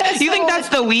like, You think that's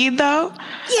the weed though?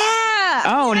 yeah.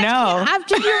 Oh no. Have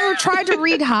you ever tried to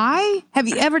read high? Have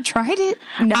you ever tried it?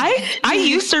 No. I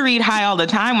used to read high all the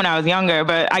time when I was younger,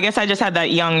 but I guess I just had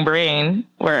that young brain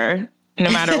where no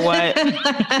matter what,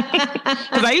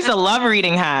 because I used to love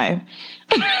reading high.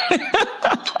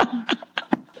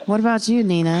 What about you,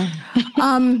 Nina?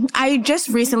 I just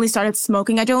recently started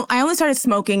smoking. I only started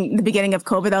smoking the beginning of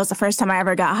COVID. That was the first time I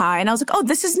ever got high. And I was like, oh,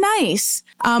 this is nice.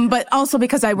 But also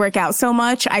because I work out so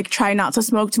much, I try not to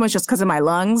smoke too much just because of my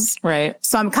lungs. Right.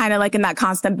 So I'm kind of like in that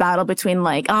constant battle between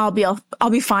like, oh, I'll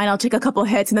be fine. I'll take a couple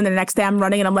hits. And then the next day I'm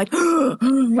running and I'm like,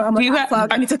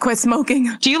 fuck, I need to quit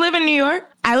smoking. Do you live in New York?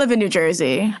 I live in New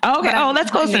Jersey. Oh, okay. Oh,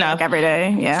 that's close enough. Every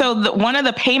day. Yeah. So one of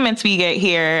the payments we get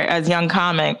here as young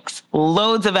comics,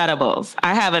 loads of edibles.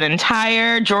 I have an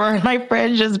entire drawer in my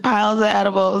fridge, just piles of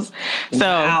edibles.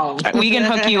 So we can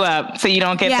hook you up so you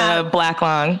don't get the black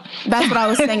lung. That's what I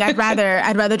was saying. I'd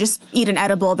rather just eat an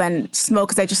edible than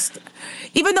smoke because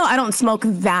even though I don't smoke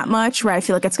that much where I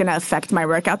feel like it's going to affect my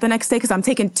workout the next day because I'm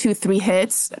taking 2-3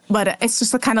 hits, but it's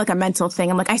just kind of like a mental thing.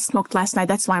 I'm like, I smoked last night.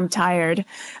 That's why I'm tired.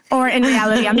 Or in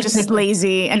reality, I'm just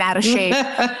lazy and out of shape.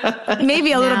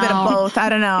 Maybe a little bit of both. I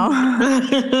don't know.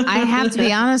 I have to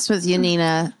be honest with you,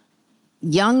 Nina.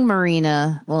 Young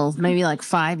Marina, well, maybe like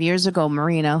 5 years ago,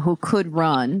 Marina, who could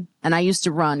run, and I used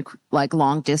to run like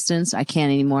long distance. I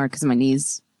can't anymore because my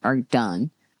knees are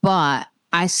done. But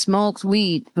I smoked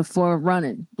weed before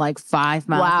running, like 5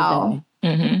 miles a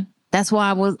day. Mm-hmm. That's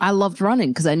why I loved running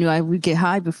because I knew I would get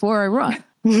high before I run.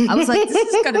 I was like,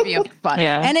 this is going to be a fun.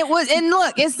 Yeah. And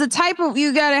look, it's the type of,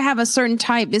 you got to have a certain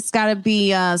type. It's got to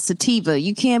be sativa.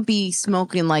 You can't be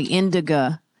smoking like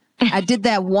indica. I did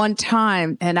that one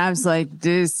time and I was like,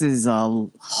 this is a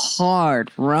hard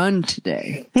run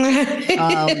today.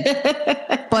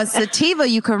 But sativa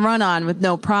you can run on with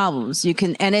no problems. You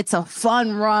can, and it's a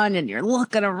fun run and you're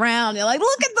looking around. You're like,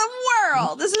 look at the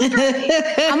world. This is great.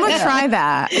 I'm going to try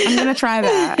that.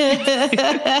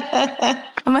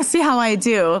 I'm going to see how I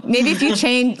do. Maybe if you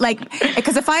change, like,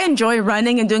 because if I enjoy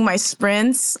running and doing my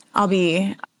sprints, I'll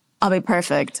be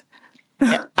perfect.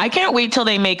 I can't wait till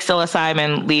they make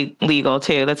psilocybin legal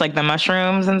too. That's like the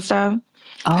mushrooms and stuff.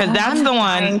 Because that's the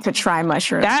one to try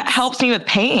mushrooms. That helps me with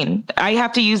pain. I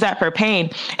have to use that for pain.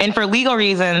 And for legal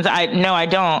reasons, I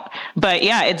don't. But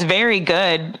yeah, it's very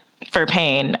good for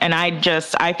pain. And I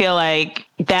feel like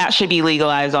that should be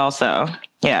legalized also.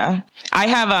 Yeah. I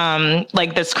have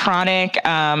like this chronic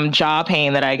jaw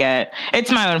pain that I get. It's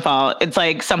my own fault. It's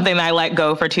like something that I let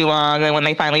go for too long. And when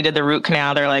they finally did the root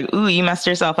canal, they're like, ooh, you messed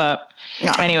yourself up.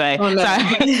 No. Anyway,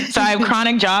 so I have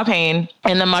chronic jaw pain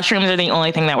and the mushrooms are the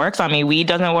only thing that works on me. Weed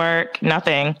doesn't work,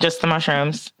 nothing, just the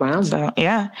mushrooms. Wow. So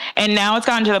yeah. And now it's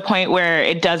gotten to the point where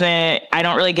I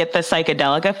don't really get the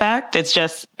psychedelic effect. It's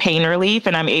just pain relief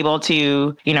and I'm able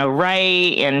to,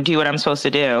 write and do what I'm supposed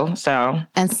to do. So.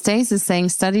 And Stace is saying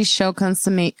studies show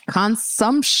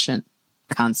consummation.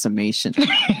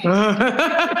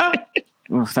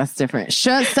 Oof, that's different.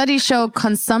 Studies show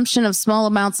consumption of small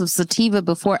amounts of sativa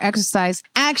before exercise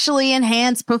actually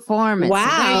enhance performance.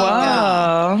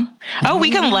 Wow. Oh, we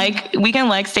can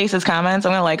like Stace's comments.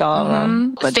 I'm gonna like all of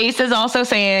them. But Stace is also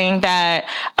saying that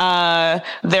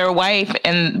their wife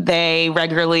and they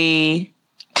regularly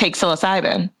take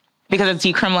psilocybin because it's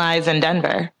decriminalized in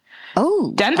Denver.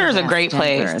 Oh, Denver is a great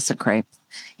place. It's a great.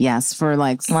 Yes, for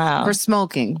for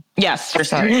smoking. Yes, for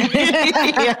smoking. Sorry,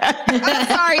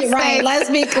 right. Let's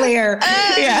be clear.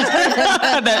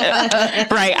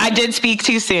 Right. I did speak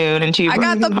too soon and too. I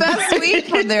got the best weed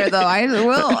from there, though. I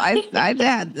will. I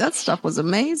that stuff was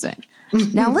amazing.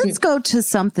 Now let's go to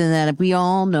something that we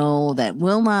all know that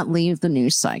will not leave the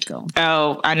news cycle.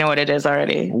 Oh, I know what it is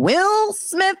already. Will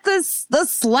Smith, the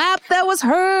slap that was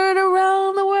heard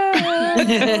around the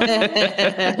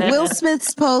world. Will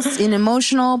Smith's post an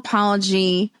emotional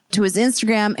apology to his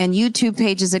Instagram and YouTube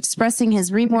pages expressing his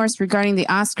remorse regarding the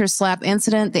Oscar slap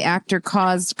incident. The actor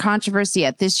caused controversy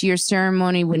at this year's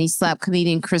ceremony when he slapped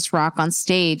comedian Chris Rock on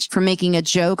stage for making a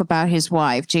joke about his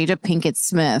wife, Jada Pinkett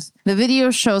Smith. The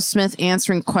video shows Smith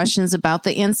answering questions about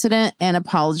the incident and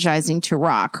apologizing to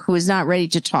Rock, who is not ready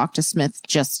to talk to Smith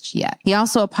just yet. He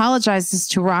also apologizes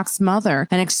to Rock's mother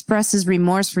and expresses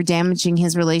remorse for damaging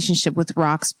his relationship with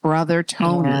Rock's brother,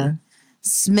 Tony. Yeah.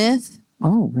 Smith,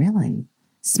 oh, really?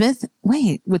 Smith,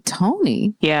 wait, with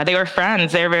Tony? Yeah, they were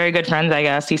friends. They were very good friends, I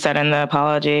guess, he said in the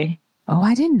apology. Oh,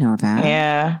 I didn't know that.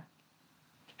 Yeah.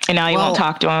 And now you won't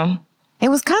talk to him. It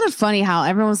was kind of funny how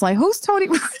everyone was like, who's Tony?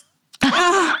 For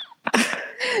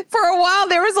a while,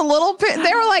 there was a little bit,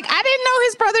 they were like, I didn't know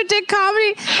his brother did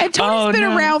comedy. And Tony's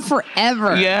been around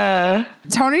forever. Yeah.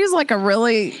 Tony's like a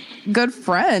really good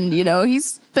friend, you know,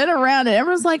 he's been around and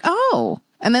everyone's like, oh.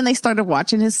 And then they started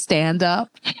watching his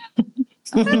stand-up.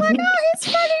 They're like, oh,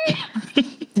 he's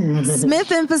funny.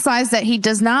 Smith emphasized that he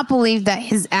does not believe that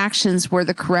his actions were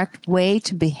the correct way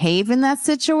to behave in that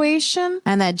situation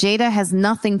and that Jada has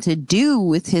nothing to do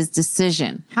with his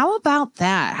decision. How about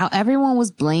that? How everyone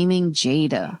was blaming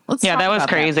Jada. Yeah, that was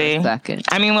crazy. That for a second.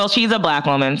 I mean, well, she's a Black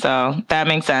woman, so that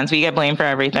makes sense. We get blamed for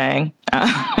everything.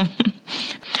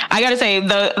 I got to say,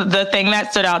 the thing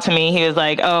that stood out to me, he was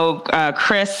like,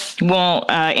 Chris won't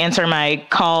answer my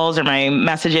calls or my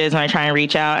messages when I try and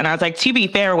reach out. And I was like, to be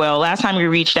fair, Will, last time you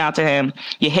reached out to him,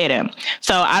 you hit him.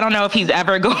 So I don't know if he's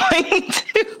ever going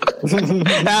to.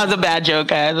 That was a bad joke,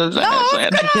 guys.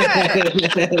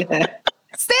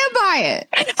 Stand by it.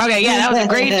 Okay, yeah, that was a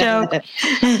great joke.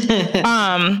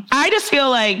 I just feel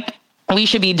like we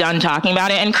should be done talking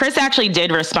about it. And Chris actually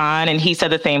did respond, and he said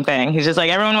the same thing. He's just like,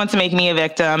 everyone wants to make me a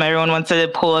victim. Everyone wants to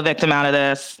pull a victim out of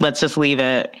this. Let's just leave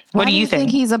it. What do you think?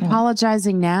 He's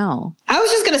apologizing now? I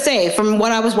was just going to say, from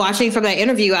what I was watching from that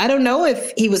interview, I don't know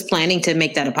if he was planning to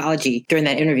make that apology during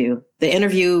that interview. The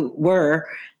interviewer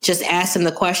just asked him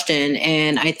the question,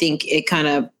 and I think it kind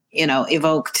of,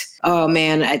 evoked,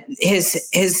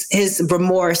 his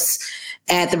remorse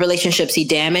at the relationships he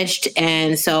damaged.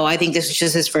 And so I think this was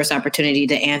just his first opportunity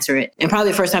to answer it, and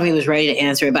probably the first time he was ready to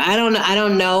answer it. But I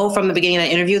don't know from the beginning of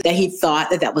that interview that he thought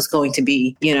that was going to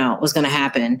be, was going to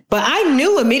happen. But I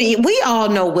knew immediately. We all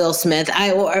know Will Smith. I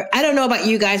don't know about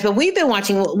you guys, but we've been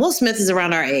watching. Will Smith is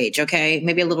around our age. Okay.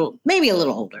 Maybe a little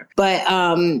older, but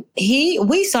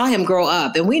we saw him grow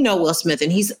up, and we know Will Smith,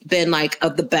 and he's been like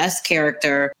of the best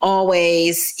character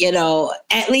always,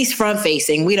 at least front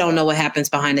facing. We don't know what happens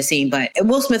behind the scene, but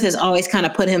Will Smith has always kind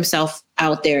of put himself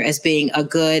out there as being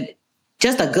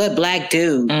just a good Black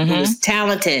dude who's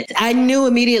talented. I knew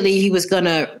immediately he was going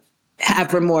to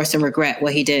have remorse and regret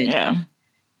what he did. Yeah.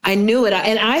 I knew it.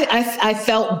 And I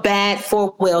felt bad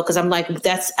for Will, because I'm like,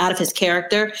 that's out of his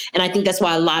character. And I think that's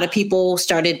why a lot of people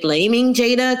started blaming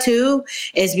Jada too,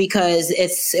 is because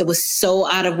it was so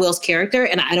out of Will's character.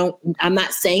 And I'm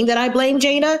not saying that I blame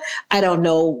Jada. I don't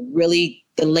know really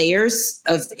the layers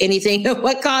of anything,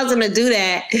 what caused him to do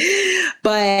that.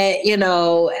 But,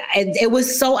 it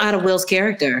was so out of Will's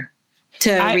character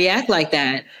to react like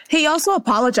that. He also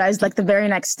apologized like the very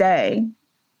next day.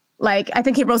 Like, I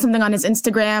think he wrote something on his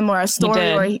Instagram or a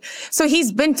story. So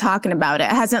he's been talking about it.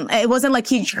 It wasn't like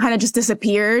he kind of just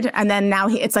disappeared and then now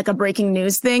it's like a breaking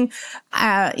news thing.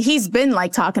 He's been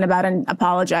like talking about and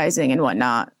apologizing and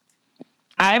whatnot.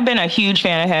 I've been a huge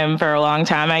fan of him for a long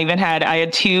time. I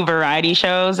had 2 variety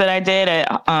shows that I did at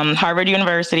Harvard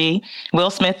University. Will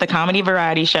Smith, the comedy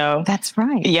variety show. That's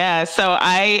right. Yeah. So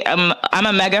I'm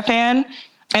a mega fan.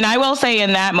 And I will say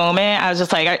in that moment, I was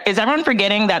just like, is everyone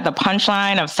forgetting that the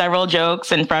punchline of several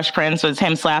jokes in Fresh Prince was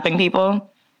him slapping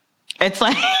people? It's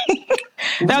like,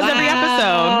 that was every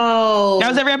episode. That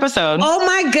was every episode. Oh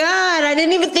my God. I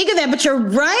didn't even think of that, but you're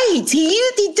right.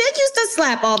 He did used to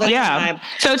slap all the time.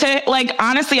 So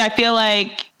honestly, I feel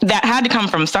like that had to come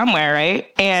from somewhere,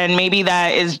 right? And maybe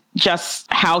that is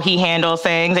just how he handles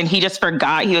things. And he just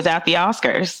forgot he was at the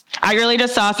Oscars. I really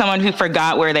just saw someone who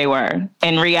forgot where they were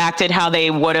and reacted how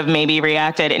they would have maybe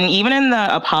reacted. And even in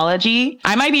the apology,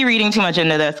 I might be reading too much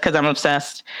into this because I'm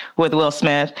obsessed with Will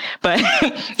Smith. But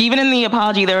even in the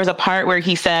apology, there was a part where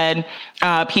he said,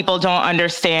 people don't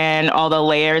understand all the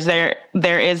layers there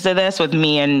is to this with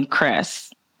me and Chris.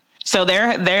 So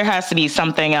there has to be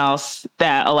something else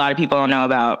that a lot of people don't know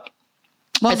about.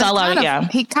 Well, It's all out,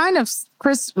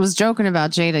 Chris was joking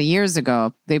about Jada years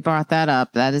ago. They brought that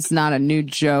up. That is not a new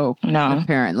joke,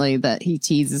 apparently, that he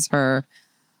teases her.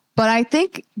 But I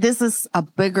think this is a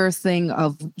bigger thing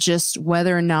of just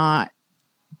whether or not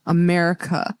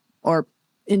America or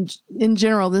in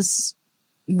general, this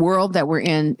world that we're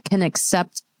in can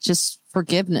accept just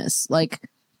forgiveness, like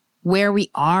where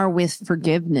we are with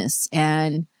forgiveness.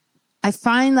 And I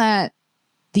find that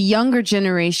the younger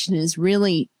generation is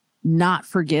really not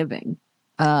forgiving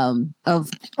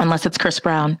unless it's Chris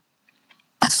Brown.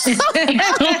 I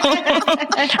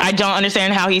don't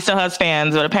understand how he still has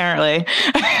fans, but apparently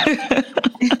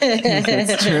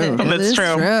that's true. That's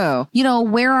true. You know,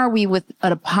 where are we with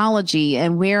an apology,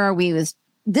 and where are we with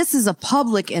this is a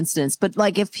public instance, but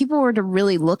like if people were to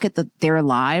really look at their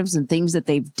lives and things that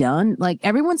they've done, like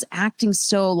everyone's acting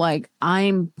so like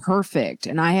I'm perfect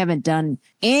and I haven't done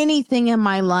anything in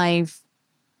my life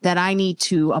that I need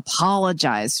to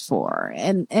apologize for.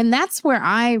 And that's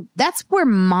where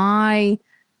my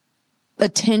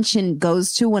attention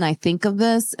goes to when I think of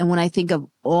this, and when I think of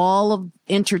all of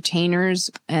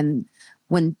entertainers, and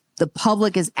when the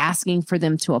public is asking for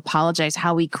them to apologize,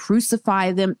 how we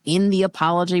crucify them in the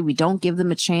apology. We don't give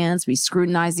them a chance. We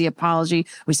scrutinize the apology.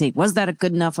 We say, was that a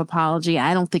good enough apology?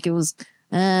 I don't think it was,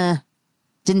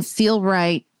 didn't feel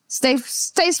right.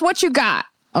 Stace, what you got?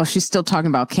 Oh, she's still talking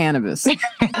about cannabis.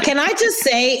 Can I just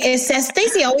say, has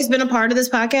Stacey always been a part of this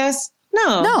podcast?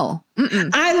 No. Mm-mm.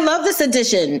 I love this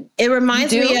edition. It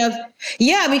reminds me of,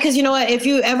 because you know what? If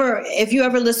you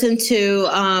ever listen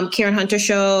to Karen Hunter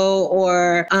show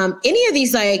or any of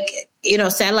these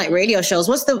satellite radio shows,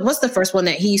 what's the first one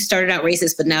that he started out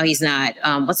racist, but now he's not?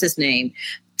 What's his name?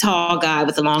 Tall guy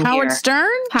with the long hair. Howard Stern?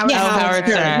 Howard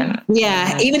Stern.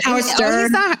 Yeah, even Howard Stern.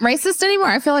 He's not racist anymore.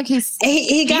 I feel like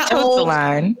he got old. The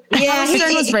line. Yeah, Howard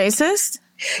Stern was racist.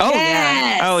 Oh,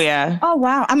 yes. Yeah. Oh, yeah. Oh,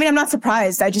 wow. I mean, I'm not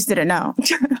surprised. I just didn't know.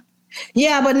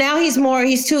 Yeah, but now he's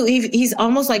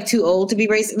almost like too old to be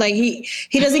racist. Like he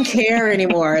doesn't care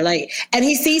anymore. Like, and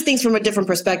he sees things from a different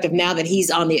perspective now that he's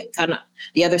on the kind of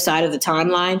the other side of the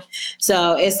timeline.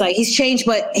 So it's like he's changed,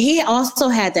 but he also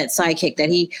had that sidekick that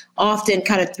he often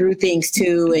kind of threw things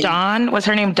to. And, Dawn, was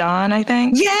her name Dawn, I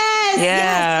think? Yes.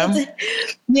 Yeah.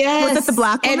 Yes. Was it the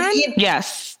black woman?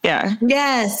 Yes. Yeah.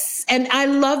 Yes. And I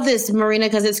love this, Marina,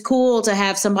 because it's cool to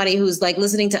have somebody who's like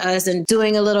listening to us and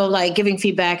doing a little like giving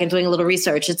feedback and doing a little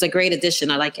research. It's a great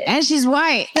addition. I like it. And she's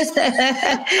white. See?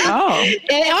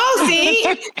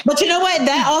 But you know what?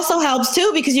 That also helps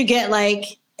too, because you get like,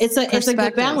 it's a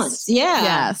good balance.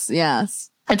 Yeah.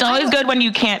 Yes. It's always good when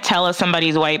you can't tell if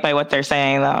somebody's white by what they're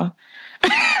saying, though.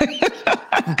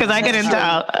 Because I couldn't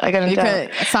tell.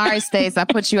 Sorry, Stace, I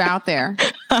put you out there.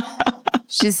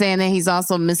 She's saying that he's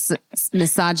also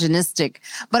misogynistic.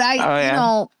 But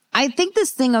I think this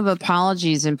thing of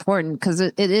apology is important because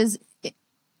it is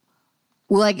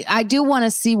like, I do want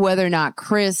to see whether or not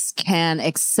Chris can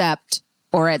accept,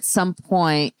 or at some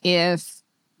point, if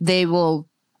they will.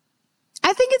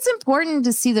 I think it's important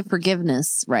to see the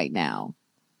forgiveness right now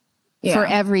for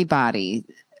everybody,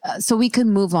 so we can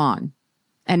move on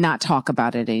and not talk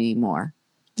about it anymore.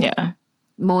 Yeah.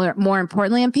 More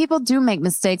importantly, and people do make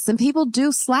mistakes, and people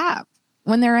do slap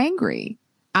when they're angry,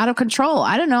 out of control.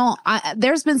 I don't know.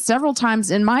 There's been several times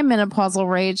in my menopausal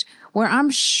rage where I'm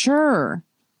sure,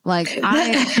 like,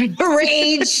 I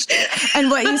rage.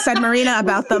 And what you said, Marina,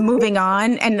 about the moving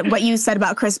on, and what you said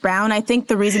about Chris Brown, I think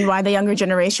the reason why the younger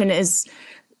generation is,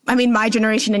 I mean, my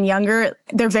generation and younger,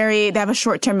 they have a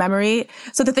short-term memory.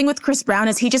 So the thing with Chris Brown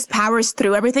is he just powers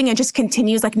through everything and just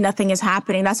continues like nothing is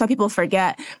happening. That's why people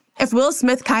forget. If Will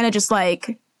Smith kind of just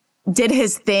like did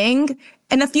his thing,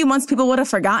 in a few months, people would have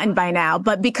forgotten by now.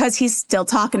 But because he's still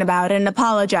talking about it and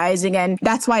apologizing, and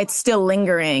that's why it's still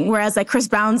lingering. Whereas like Chris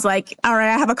Brown's like, all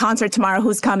right, I have a concert tomorrow,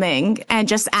 who's coming? And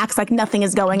just acts like nothing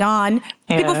is going on.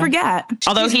 Yeah. People forget.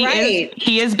 Although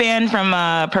he is banned from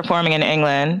performing in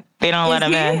England. They don't let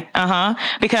him in.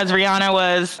 Because Rihanna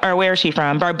was, or where is she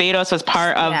from? Barbados was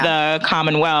part of the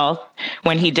Commonwealth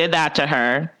when he did that to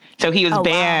her. So he was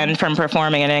banned from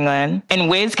performing in England. And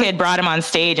WizKid brought him on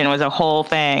stage and it was a whole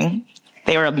thing.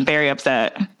 They were very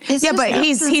upset. He's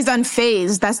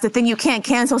unfazed. That's the thing. You can't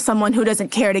cancel someone who doesn't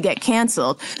care to get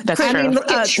canceled. That's true. I mean, look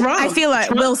at Trump. I feel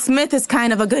like Will Smith is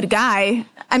kind of a good guy.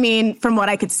 I mean, from what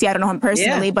I could see, I don't know him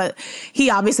personally, but he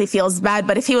obviously feels bad.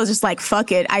 But if he was just like,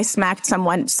 fuck it, I smacked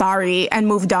someone, sorry, and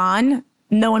moved on,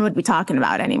 no one would be talking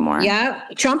about anymore. Yeah,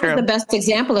 Trump is the best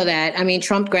example of that. I mean,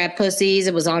 Trump grabbed pussies.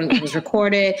 It was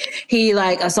recorded. He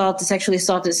like sexually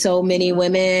assaulted so many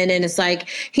women, and it's like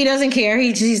he doesn't care.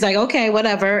 He's like, okay,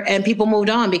 whatever, and people moved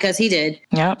on because he did.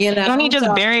 Yeah, you know. And he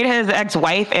just buried his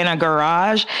ex-wife in a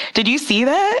garage. Did you see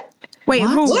that? Wait,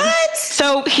 who? What?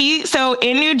 So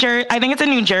in New Jersey, I think it's in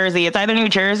New Jersey. It's either New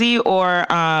Jersey or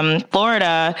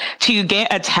Florida. To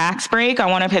get a tax break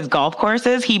on one of his golf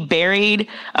courses, he buried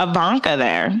Ivanka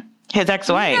there, his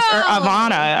ex-wife, or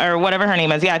Ivana, or whatever her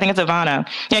name is. Yeah, I think it's Ivana.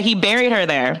 Yeah, he buried her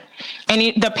there, and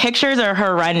the pictures are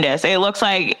horrendous. It looks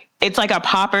like it's like a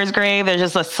pauper's grave. There's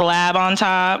just a slab on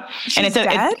top, and it's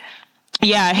dead?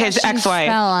 Yeah, his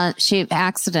ex-wife. She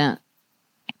accident.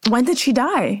 When did she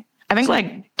die? I think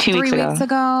like 2 weeks ago. 3 weeks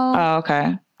ago. Oh,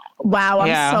 okay. Wow,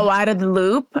 I'm so out of the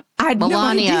loop. I had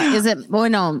Melania, no idea. is it? Oh,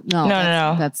 no.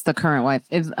 No. That's the current wife.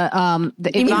 Ivana.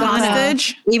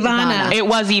 Ivana. It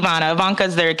was Ivana.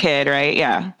 Ivanka's their kid, right?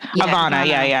 Yeah. Ivana.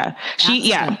 Yeah.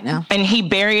 Yeah. And he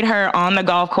buried her on the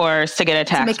golf course to get a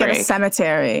tax to make break. it a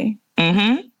cemetery.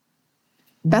 Mm-hmm.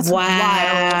 That's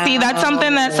wild. See, that's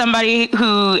something that somebody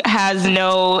who has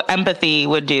no empathy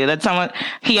would do. That's someone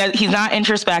he's not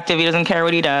introspective. He doesn't care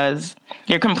what he does.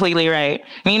 You're completely right.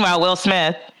 Meanwhile, Will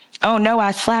Smith, oh no,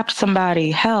 I slapped somebody.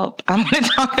 Help. I'm going to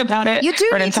talk about it You do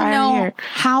for an need to entire know year.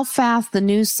 how fast the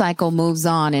news cycle moves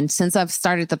on. And since I've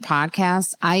started the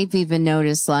podcast, I've even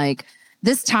noticed like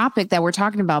this topic that we're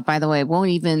talking about, by the way,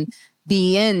 won't even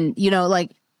be in,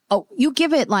 you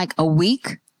give it like a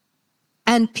week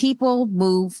and people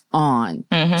move on.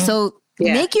 Mm-hmm. So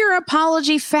make your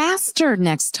apology faster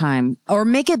next time or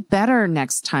make it better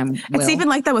next time. It's even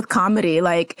like that with comedy.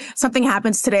 Like something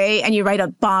happens today and you write a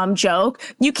bomb joke.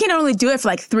 You can't only do it for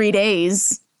like 3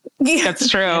 days. That's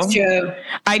true. That's true.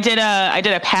 I did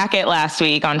a packet last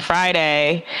week on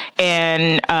Friday,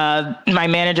 and my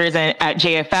manager's at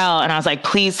JFL, and I was like,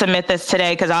 please submit this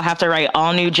today because I'll have to write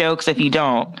all new jokes if you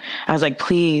don't. I was like,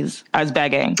 please. I was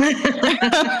begging.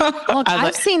 Look,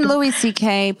 I've seen Louis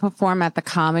C.K. perform at the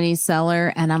Comedy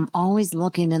Cellar, and I'm always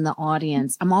looking in the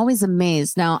audience. I'm always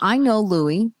amazed. Now, I know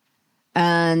Louis,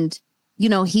 and,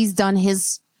 he's done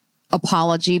his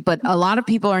apology, but a lot of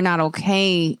people are not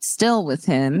okay still with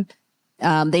him.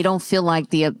 They don't feel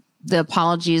like the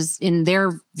apology is, in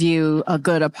their view, a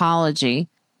good apology.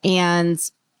 And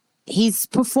he's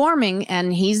performing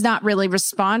and he's not really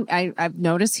I've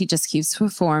noticed he just keeps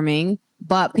performing,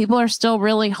 but people are still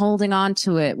really holding on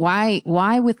to it. Why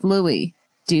with Louis,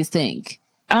 do you think?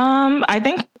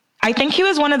 I think he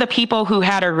was one of the people who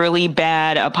had a really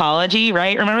bad apology,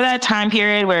 right? Remember that time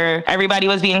period where everybody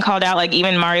was being called out, like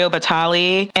even Mario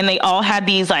Batali, and they all had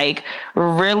these like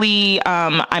really,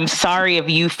 I'm sorry if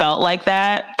you felt like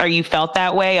that or you felt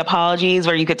that way apologies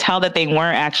where you could tell that they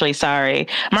weren't actually sorry.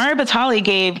 Mario Batali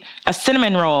gave a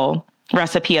cinnamon roll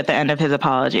recipe at the end of his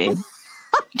apology.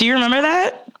 Do you remember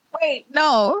that? Wait,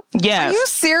 no. Yes. Are you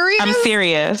serious? I'm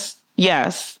serious.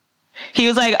 Yes. He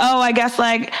was like, oh, I guess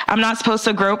like I'm not supposed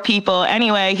to grope people.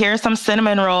 Anyway, here's some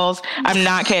cinnamon rolls. I'm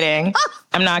not kidding.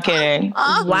 I'm not kidding.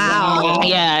 Wow.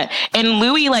 Yeah. And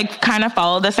Louis like kind of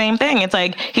followed the same thing. It's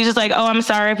like, he's just like, oh, I'm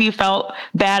sorry if you felt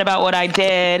bad about what I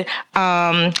did.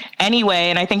 Anyway,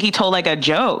 and I think he told like a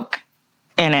joke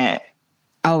in it.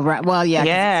 Oh, right. Well, yeah.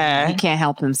 Yeah. He can't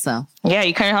help himself. Yeah,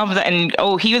 you couldn't help it.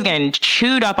 And he was getting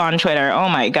chewed up on Twitter. Oh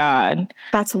my God.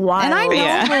 That's wild. And I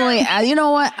know, Louis, you know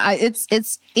what?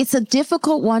 It's a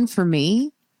difficult one for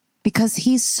me because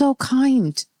he's so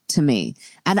kind to me.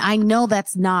 And I know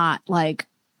that's not like,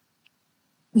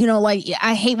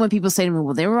 I hate when people say to me,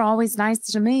 well, they were always nice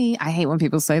to me. I hate when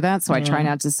people say that. So I try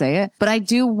not to say it. But I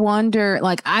do wonder,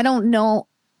 like, I don't know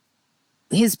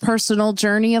his personal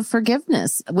journey of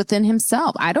forgiveness within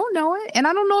himself. I don't know it. And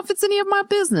I don't know if it's any of my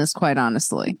business, quite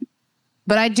honestly.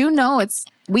 But I do know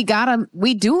we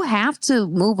do have to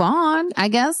move on, I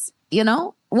guess.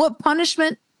 What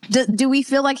punishment do we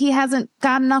feel like he hasn't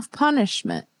got enough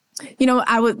punishment?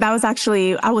 I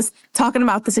was talking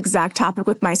about this exact topic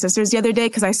with my sisters the other day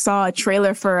because I saw a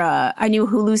trailer for a new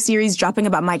Hulu series dropping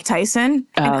about Mike Tyson.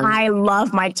 And I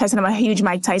love Mike Tyson. I'm a huge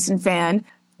Mike Tyson fan.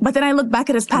 But then I look back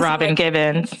at his past. Robin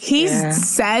Givens. He's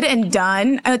said and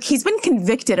done. He's been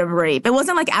convicted of rape. It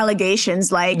wasn't like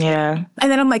allegations. And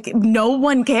then I'm like, no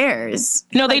one cares.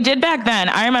 No, they did back then.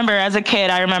 I remember as a kid,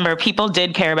 people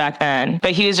did care back then.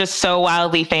 But he was just so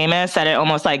wildly famous that it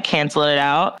almost like canceled it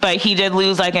out. But he did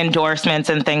lose like endorsements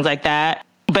and things like that.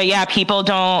 But yeah, people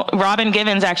don't. Robin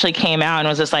Givens actually came out and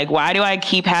was just like, why do I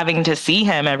keep having to see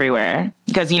him everywhere?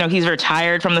 Because, he's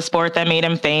retired from the sport that made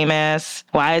him famous.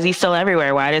 Why is he still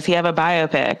everywhere? Why does he have a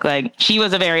biopic? Like, she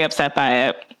was very upset by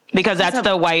it. because that's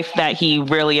the wife that he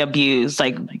really abused,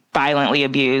 like violently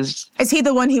abused. Is he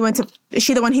the one is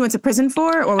she the one he went to prison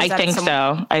for? Or was I that think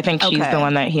so. I think she's the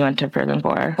one that he went to prison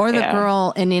for. Or the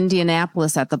girl in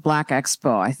Indianapolis at the Black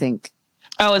Expo, I think.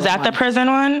 Oh, is that the prison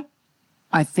one?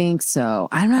 I think so.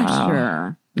 I'm not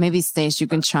sure. Maybe Stace, you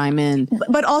can chime in.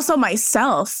 But also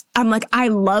myself, I'm like, I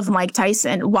love Mike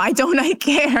Tyson. Why don't I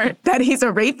care that he's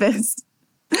a rapist?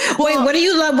 Wait, what do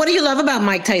you love? What do you love about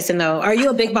Mike Tyson, though? Are you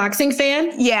a big boxing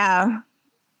fan? Yeah.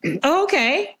 Oh,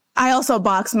 okay. I also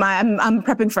box. I'm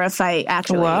prepping for a fight,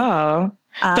 actually. Wow.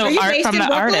 So art from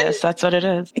the artist. That's what it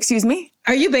is. Excuse me?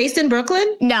 Are you based in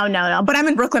Brooklyn? No. But I'm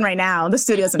in Brooklyn right now. The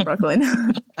studio's in Brooklyn.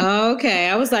 Okay.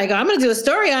 I was like, I'm going to do a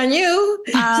story on you.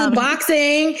 She's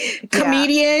boxing,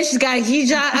 comedian. Yeah. She's got a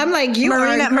hijab. I'm like,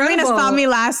 Marina saw me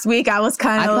last week. I was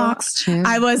kind of... I boxed too.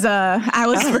 I was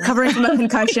recovering from a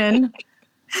concussion.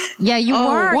 Yeah, you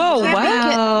were. Whoa, what?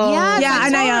 Yeah,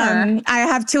 and I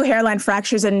have 2 hairline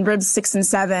fractures in ribs 6 and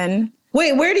 7.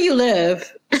 Wait, where do you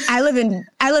live? I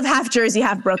live half Jersey,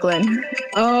 half Brooklyn.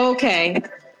 Okay.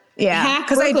 Yeah. Half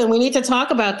Brooklyn. We need to talk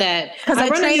about that. Because I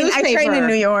train in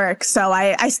New York. So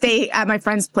I stay at my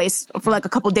friend's place for like a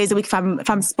couple of days a week if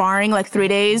I'm sparring, like 3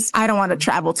 days. I don't want to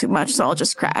travel too much, so I'll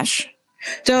just crash.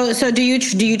 So do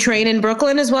you train in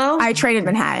Brooklyn as well? I train in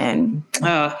Manhattan.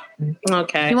 Oh,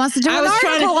 okay. He wants to do an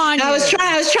article on you. I was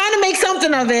trying to make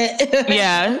something of it.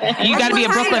 Yeah, you got to be a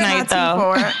Brooklynite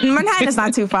though. Manhattan is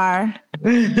not too far.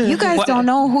 You guys don't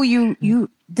know who you.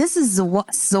 This is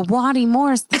Zawadi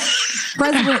Morris,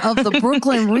 president of the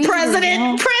Brooklyn Reader.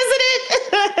 President.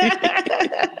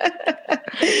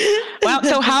 Wow.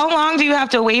 So how long do you have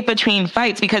to wait between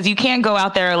fights? Because you can't go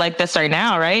out there like this right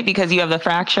now, right? Because you have the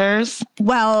fractures.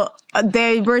 Well,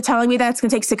 they were telling me that it's going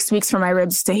to take 6 weeks for my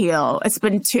ribs to heal. It's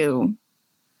been 2.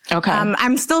 Okay.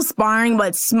 I'm still sparring, but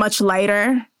it's much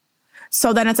lighter.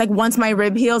 So then it's like once my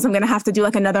rib heals, I'm going to have to do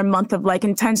like another month of like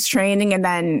intense training and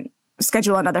then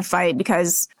schedule another fight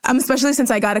because especially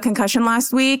since I got a concussion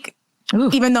last week,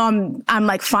 even though I'm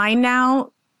like fine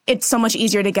now, it's so much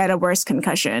easier to get a worse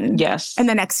concussion. Yes. In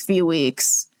the next few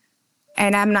weeks.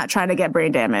 And I'm not trying to get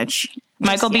brain damage.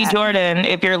 Michael B. Jordan,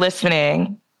 if you're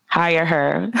listening, hire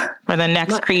her for the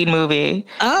next Creed movie.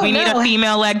 We need a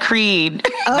female-led Creed.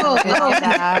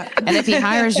 And if he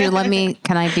hires you,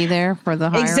 can I be there for the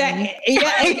hiring? Exactly.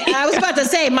 Yeah, I was about to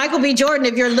say, Michael B. Jordan,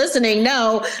 if you're listening,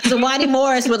 no. Zawadi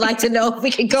Morris would like to know if we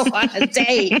can go on a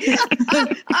date.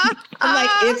 I'm like,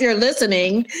 if you're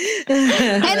listening.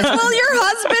 And will your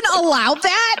husband allow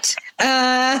that?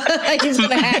 He's going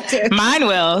to have to. Mine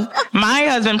will. My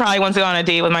husband probably wants to go on a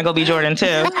date with Michael B. Jordan,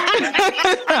 too.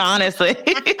 Honestly.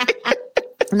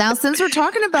 Now, since we're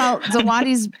talking about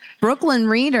Zawadi's Brooklyn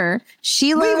Reader,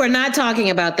 Sheila... We were not talking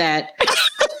about that.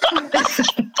 How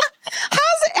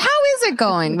is it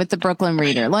going with the Brooklyn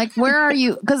Reader? Like, where are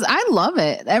you? Because I love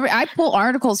it. I pull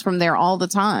articles from there all the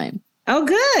time. Oh,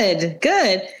 good.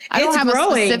 I don't have a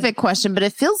specific question, but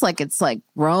it feels like it's like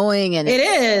growing, and it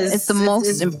is. It's the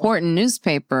most important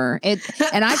newspaper. And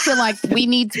I feel like we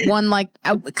need one. Like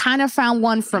I kind of found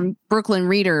one from Brooklyn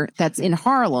Reader that's in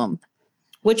Harlem.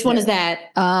 Which one is that?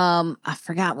 I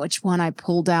forgot which one I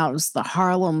pulled out. It was the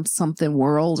Harlem something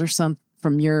World or something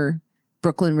from your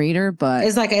Brooklyn Reader, but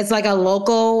it's like a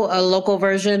local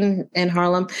version in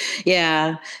Harlem.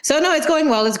 Yeah. So no, it's going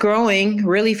well. It's growing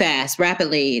really fast,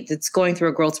 rapidly. It's going through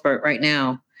a growth spurt right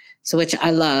now. So which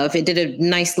I love. It did a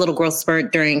nice little growth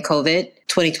spurt during COVID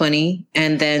 2020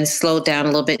 and then slowed down a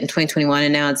little bit in 2021.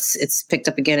 And now it's picked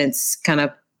up again. It's kind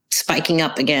of spiking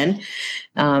up again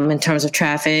in terms of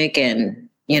traffic and,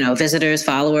 visitors,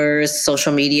 followers,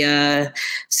 social media,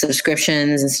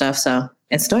 subscriptions and stuff. So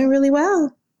it's doing really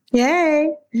well.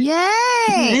 Yay.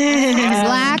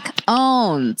 Black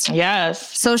owned.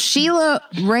 Yes. So Sheila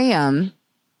Rayam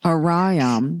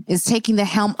is taking the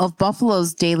helm of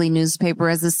Buffalo's daily newspaper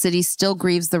as the city still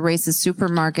grieves the racist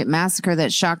supermarket massacre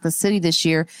that shocked the city this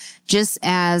year, just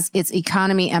as its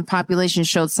economy and population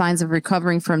showed signs of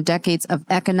recovering from decades of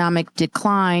economic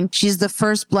decline. She's the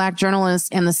first Black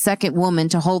journalist and the second woman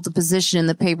to hold the position in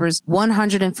the paper's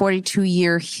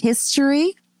 142-year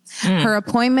history. Her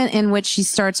appointment, in which she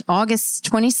starts August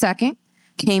 22nd,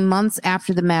 came months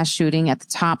after the mass shooting at the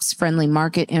Tops Friendly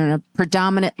Market in a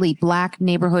predominantly Black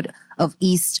neighborhood of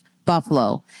East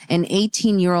Buffalo. An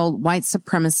 18-year-old white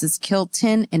supremacist killed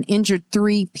 10 and injured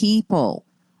 3 people,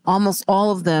 almost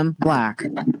all of them Black.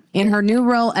 In her new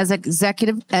role as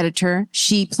executive editor,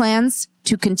 she plans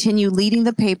to continue leading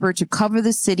the paper to cover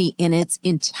the city in its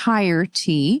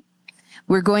entirety.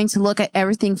 We're going to look at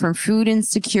everything from food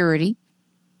insecurity,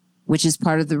 which is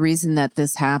part of the reason that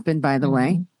this happened, by the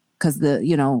way, because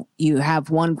you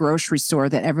have one grocery store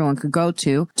that everyone could go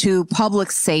to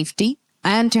public safety,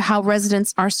 and to how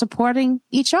residents are supporting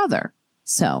each other.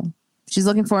 So she's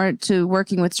looking forward to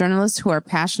working with journalists who are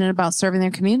passionate about serving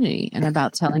their community and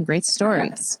about telling great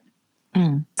stories.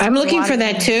 I'm looking for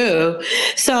that too.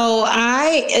 So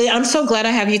I'm so glad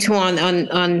I have you two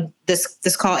on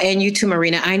this call, and you too,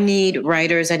 Marina. I need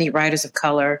writers of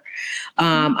color.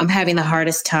 I'm having the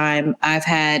hardest time I've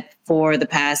had for the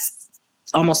past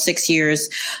almost 6 years.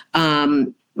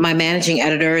 My managing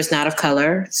editor is not of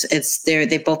color.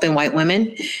 They've both been white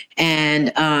women,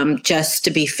 and just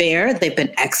to be fair, they've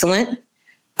been excellent.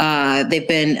 They've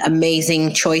been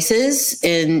amazing choices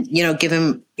in,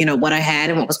 given, what I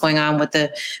had and what was going on with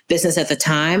the business at the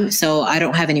time. So I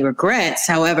don't have any regrets.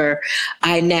 However,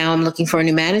 I'm looking for a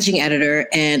new managing editor,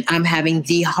 and I'm having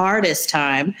the hardest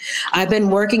time. I've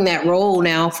been working that role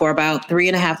now for about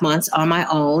 3.5 months on my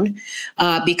own,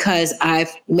 because I've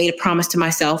made a promise to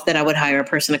myself that I would hire a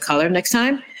person of color next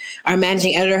time. Our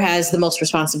managing editor has the most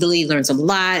responsibility, learns a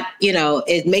lot,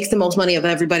 it makes the most money of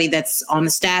everybody that's on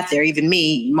the staff there, even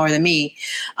me, more than me.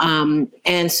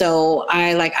 And so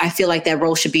I feel like that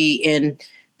role should be in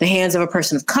the hands of a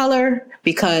person of color,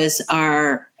 because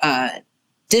our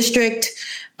district,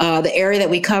 the area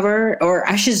that we cover, or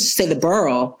I should say the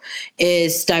borough,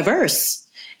 is diverse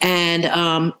and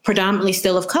predominantly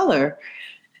still of color.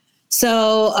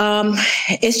 So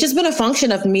it's just been a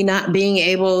function of me not being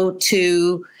able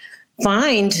to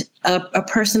find a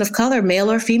person of color,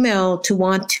 male or female, to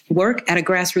want to work at a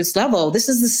grassroots level. This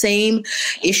is the same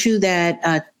issue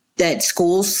that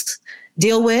schools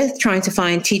deal with, trying to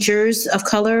find teachers of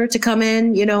color to come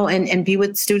in, and be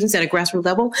with students at a grassroots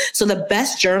level. So the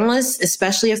best journalists,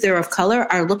 especially if they're of color,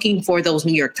 are looking for those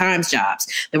New York Times jobs.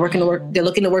 They're looking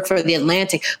to work for the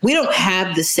Atlantic. We don't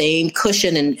have the same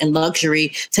cushion and luxury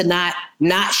to not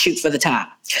shoot for the top.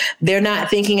 They're not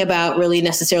thinking about really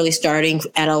necessarily starting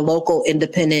at a local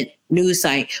independent news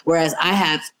site, whereas I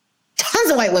have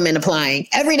tons of white women applying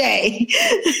every day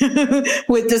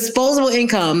with disposable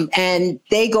income, and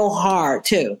they go hard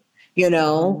too.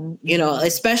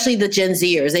 Especially the Gen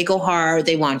Zers, they go hard.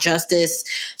 They want justice,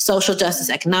 social justice,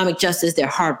 economic justice. They're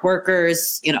hard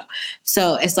workers,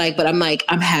 So it's but I'm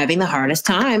having the hardest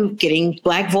time getting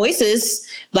Black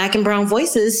and brown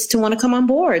voices to want to come on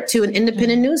board to an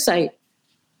independent news site.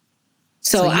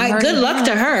 So good luck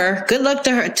to her. Good luck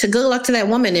to that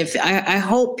woman. If I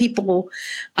hope people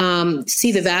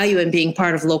see the value in being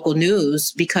part of local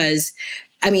news, because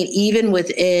even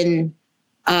within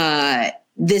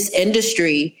this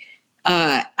industry,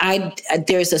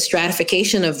 there's a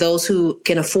stratification of those who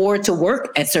can afford to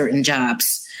work at certain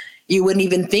jobs. You wouldn't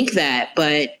even think that,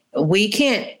 but we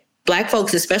can't. Black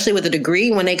folks, especially with a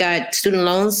degree, when they got student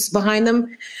loans behind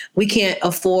them, we can't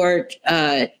afford.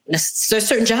 There's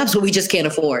certain jobs where we just can't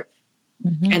afford,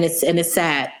 and it's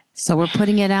sad. So we're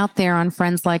putting it out there on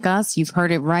Friends Like Us. You've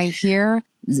heard it right here.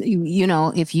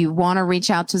 If you want to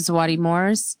reach out to Zawadi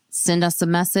Morris, send us a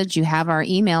message. You have our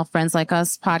email,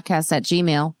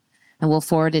 friendslikeUspodcast@gmail.com, and we'll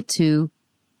forward it to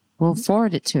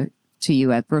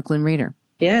you at Brooklyn Reader.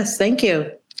 Yes, thank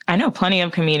you. I know plenty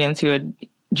of comedians who would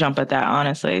jump at that,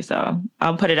 honestly. So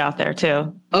I'll put it out there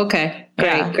too. Okay,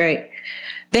 great.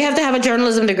 They have to have a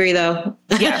journalism degree though.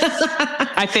 Yes.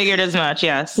 I figured as much.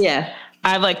 Yes. Yeah.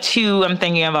 I have 2 I'm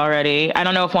thinking of already. I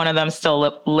don't know if one of them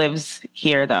still lives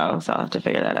here though. So I'll have to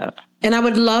figure that out. And I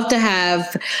would love to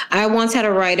I once had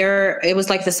a writer, it was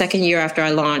the second year after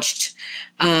I launched.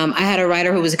 I had a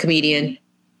writer who was a comedian,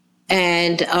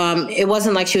 and it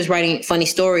wasn't like she was writing funny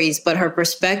stories, but her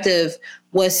perspective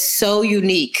was so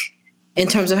unique in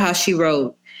terms of how she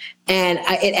wrote. And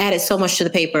it added so much to the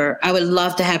paper. I would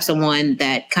love to have someone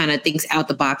that kind of thinks out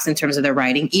the box in terms of their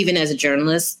writing, even as a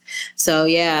journalist. So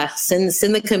yeah, send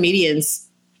the comedians.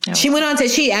 Oh.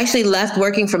 She actually left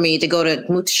working for me to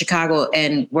move to Chicago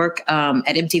and work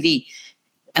at MTV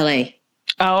LA.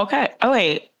 Oh, okay. Oh,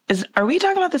 wait, are we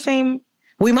talking about the same?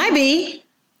 We might be.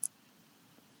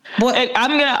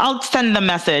 I'll send the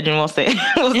message and we'll see.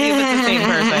 We'll see if it's the same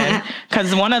person,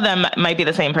 because one of them might be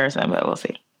the same person, but we'll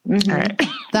see. Mm-hmm. All right.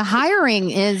 The hiring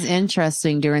is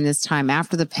interesting during this time.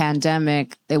 After the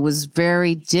pandemic, it was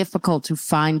very difficult to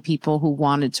find people who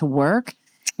wanted to work.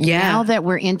 Yeah. Now that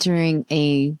we're entering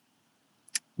a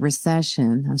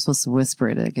recession, I'm supposed to whisper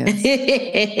it, I guess.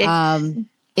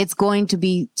 It's going to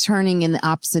be turning in the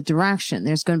opposite direction.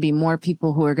 There's going to be more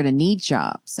people who are going to need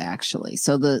jobs, actually.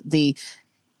 So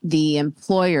the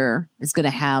employer is going to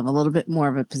have a little bit more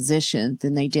of a position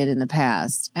than they did in the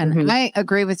past. And I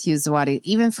agree with you, Zawadi.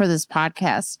 Even for this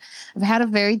podcast, I've had a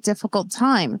very difficult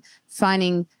time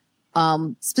finding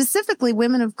specifically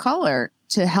women of color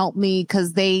to help me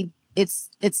because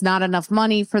it's not enough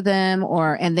money for them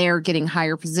and they're getting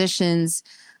higher positions.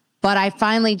 But I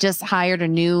finally just hired a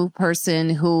new person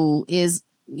who is,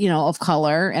 of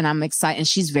color, and I'm excited, and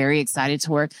she's very excited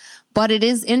to work. But it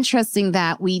is interesting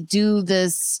that we do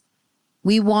this.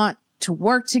 We want to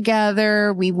work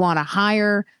together. We want to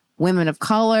hire women of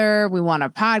color. We want a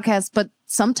podcast, but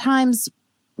sometimes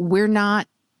we're not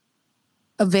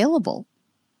available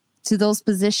to those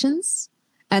positions.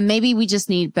 And maybe we just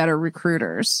need better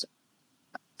recruiters.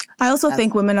 I also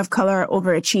think women of color are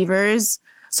overachievers.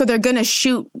 So they're going to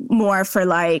shoot more for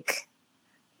like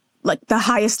the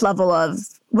highest level of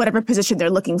whatever position they're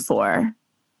looking for.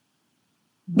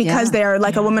 Because they're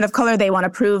like a woman of color, they want to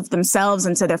prove themselves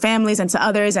and to their families and to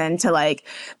others. And to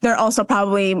they're also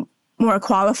probably more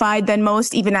qualified than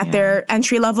most, even at their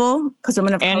entry level, because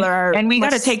women of color are.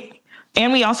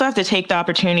 And we also have to take the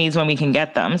opportunities when we can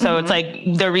get them. So it's like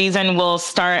the reason we'll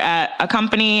start at a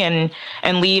company and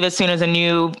leave as soon as a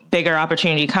new, bigger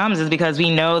opportunity comes is because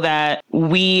we know that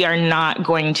we are not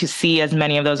going to see as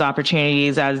many of those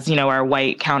opportunities as, our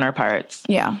white counterparts.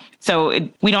 Yeah. So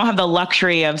we don't have the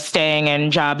luxury of staying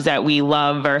in jobs that we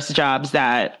love versus jobs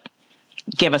that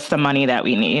give us the money that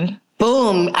we need.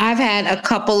 Boom. I've had a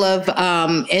couple of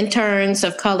interns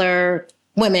of color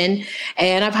women,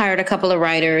 and I've hired a couple of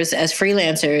writers as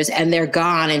freelancers, and they're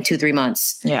gone in 2-3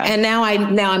 months. Yeah. And now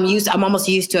I'm almost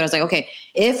used to it. I was like, okay,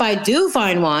 if I do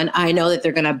find one, I know that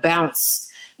they're going to bounce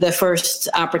the first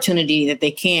opportunity that they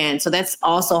can. So that's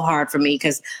also hard for me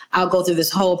because I'll go through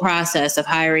this whole process of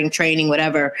hiring, training,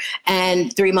 whatever.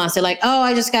 And 3 months, they're like, oh,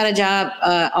 I just got a job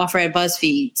offer at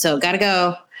BuzzFeed. So got to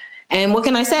go. And what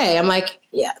can I say? I'm like,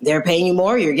 yeah, they're paying you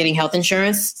more. You're getting health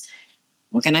insurance.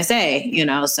 What can I say?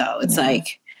 So it's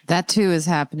like. That too is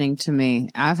happening to me.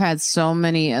 I've had so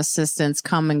many assistants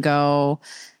come and go,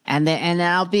 and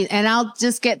I'll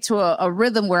just get to a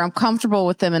rhythm where I'm comfortable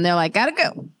with them, and they're like, gotta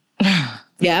go.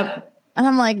 Yep. And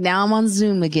I'm like, now I'm on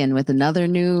Zoom again with another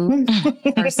new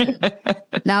person.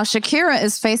 Now Shakira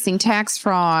is facing tax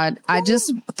fraud. I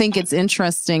just think it's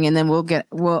interesting, and then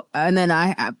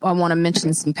I want to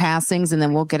mention some passings, and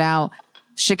then we'll get out.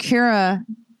 Shakira,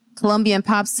 Colombian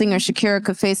pop singer Shakira,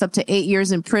 could face up to 8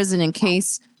 years in prison in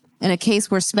a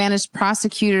case where Spanish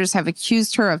prosecutors have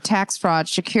accused her of tax fraud.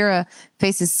 Shakira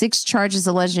faces 6 charges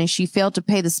alleging she failed to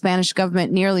pay the Spanish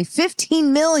government nearly $15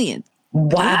 million.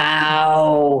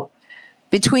 Wow.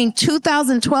 Between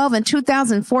 2012 and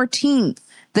 2014,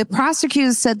 the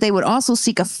prosecutors said they would also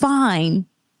seek a fine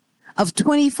of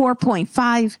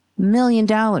 $24.5 million.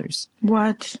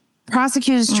 What?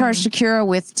 Prosecutors charged Shakira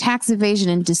with tax evasion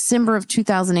in December of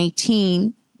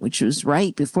 2018, which was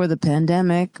right before the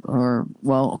pandemic,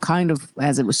 kind of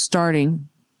as it was starting.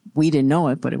 We didn't know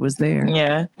it, but it was there.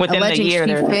 Yeah. Within alleging the year.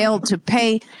 She failed to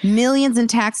pay millions in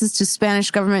taxes to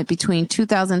Spanish government between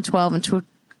 2012 and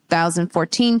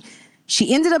 2014.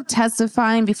 She ended up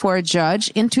testifying before a judge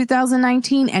in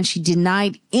 2019, and she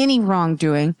denied any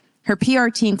wrongdoing. Her PR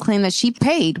team claimed that she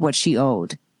paid what she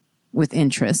owed with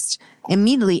interest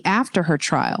immediately after her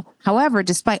trial. However,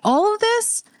 despite all of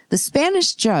this, the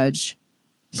Spanish judge,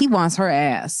 he wants her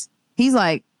ass. He's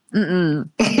like,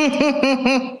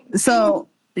 So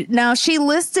now she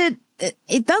listed,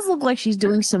 it does look like she's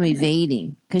doing some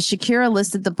evading because Shakira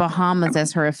listed the Bahamas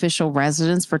as her official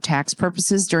residence for tax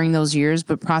purposes during those years.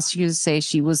 But prosecutors say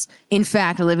she was, in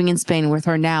fact, living in Spain with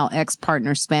her now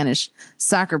ex-partner, Spanish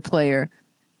soccer player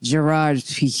Gerard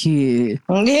Piqué,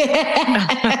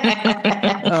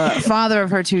 father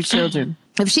of her 2 children.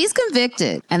 If she's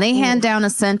convicted and they hand down a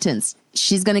sentence,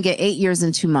 she's going to get 8 years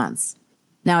and 2 months.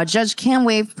 Now, a judge can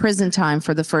waive prison time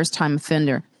for the first-time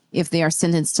offender if they are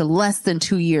sentenced to less than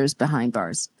 2 years behind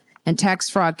bars. And tax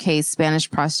fraud case,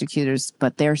 Spanish prosecutors,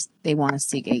 but they want to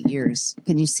seek 8 years.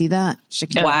 Can you see that?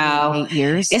 Shakira, wow. 8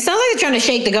 years. It sounds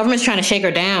like the government's trying to shake her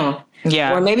down.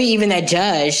 Yeah. Or maybe even that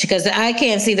judge, because I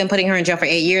can't see them putting her in jail for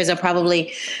 8 years.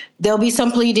 There'll be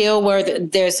some plea deal where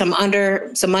there's some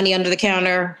money under the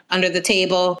counter, under the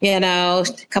table, a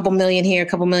couple million here, a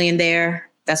couple million there.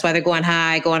 That's why they're going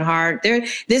high, going hard.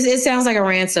 It sounds like a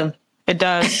ransom. It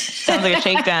does. Sounds like a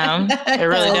shakedown. It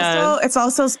really does. It's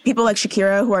also people like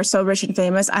Shakira who are so rich and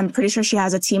famous. I'm pretty sure she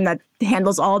has a team that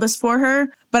handles all this for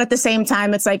her. But at the same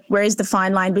time, it's like, where is the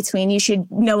fine line between you should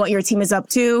know what your team is up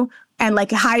to and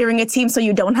like hiring a team so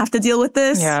you don't have to deal with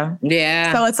this? Yeah.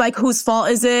 Yeah. So it's like, whose fault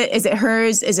is it? Is it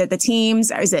hers? Is it the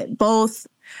team's? Or is it both?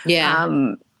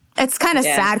 Yeah. It's kind of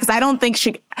sad because I don't think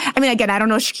again, I don't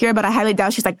know Shakira, but I highly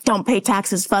doubt she's like, don't pay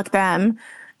taxes, fuck them.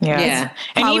 Yeah.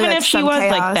 And Probably even like if she some was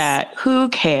chaos. like that, who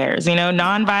cares? You know,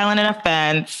 nonviolent and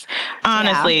offense.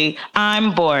 Honestly,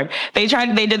 I'm bored. They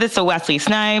did this to Wesley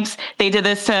Snipes. They did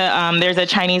this to, there's a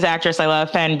Chinese actress I love,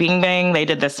 Fan Bingbing. They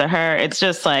did this to her. It's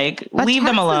just like, But leave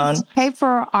them alone. taxes pay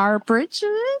for our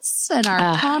bridges and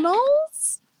our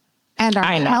tunnels and our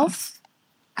I know. health.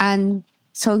 And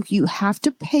so you have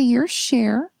to pay your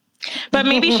share. But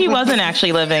maybe she wasn't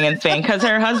actually living in Spain because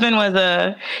her husband was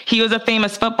a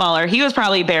famous footballer. He was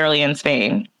probably barely in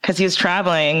Spain because he was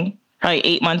traveling probably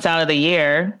 8 months out of the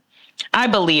year. I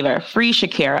believe her. Free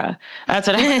Shakira. That's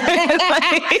what I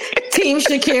Team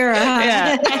Shakira.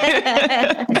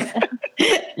 Yeah.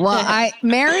 Well,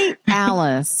 Mary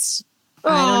Alice. I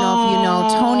don't know if you know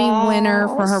Tony Winner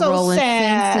for her so role in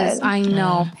sad. Fences. I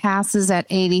know, passes at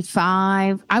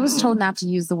 85. I was told not to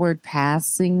use the word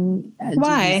passing.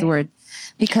 Why? To use the word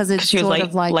because it's She was sort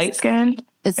of like light skinned.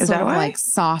 it's Is sort that of why? like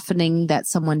softening that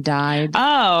someone died.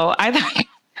 Oh, I thought.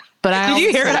 But I Did you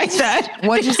always hear what I say- said?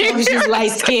 What'd you say? She's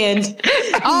light skinned.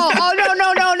 Oh,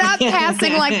 no, not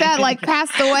passing like that, like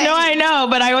passed away. No, I know,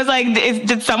 but I was like,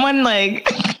 did someone like?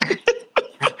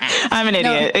 I'm an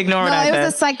idiot. Ignore what I it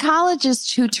was a said.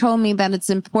 psychologist who told me that it's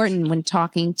important when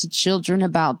talking to children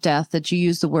about death that you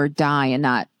use the word die and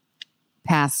not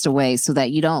passed away so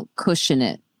that you don't cushion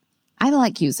it. I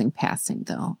like using passing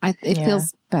though. It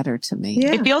feels better to me.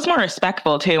 Yeah. It feels more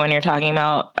respectful too when you're talking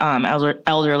about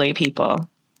elderly people.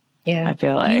 Yeah. I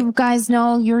feel like. You guys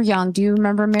know you're young. Do you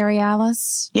remember Mary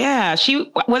Alice? Yeah,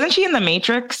 she wasn't she in The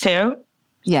Matrix too?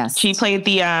 Yes. She played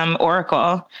the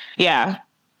Oracle. Yeah,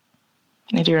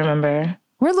 I do remember.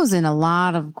 We're losing a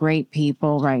lot of great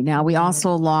people right now. We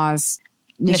also lost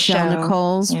Nichelle Nichelle,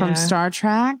 Nichols yeah. from Star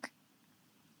Trek.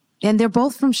 And they're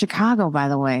both from Chicago, by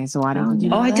the way. So why did you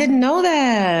know I that? didn't know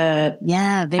that.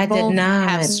 Yeah, they I did both not.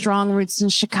 have strong roots in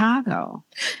Chicago.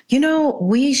 You know,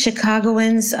 we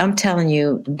Chicagoans, I'm telling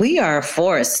you, we are a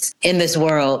force in this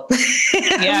world.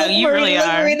 Yeah, you really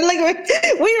are. We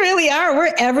really are.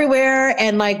 We're everywhere.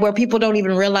 And like where people don't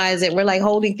even realize it, we're like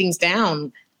holding things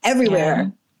down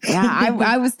everywhere. Yeah,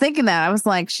 I was thinking that. I was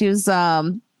like, she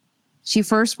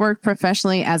first worked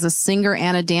professionally as a singer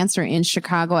and a dancer in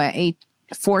Chicago at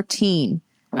 14.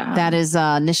 Wow. That is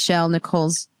Nichelle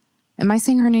Nichols. Am I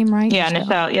saying her name right? Yeah,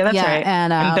 Nichelle. Yeah, that's Yeah, right.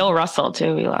 and, Bill Russell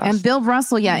too. We lost. And Bill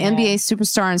Russell, NBA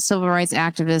superstar and civil rights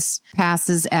activist,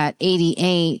 passes at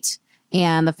 88.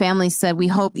 And the family said, we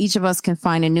hope each of us can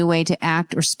find a new way to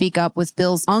act or speak up with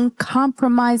Bill's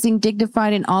uncompromising,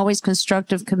 dignified, and always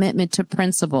constructive commitment to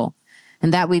principle.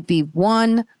 And that would be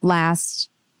one last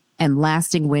and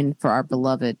lasting win for our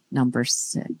beloved number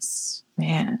 6.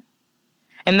 Yeah.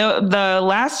 And the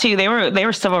last two, they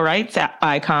were civil rights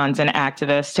icons and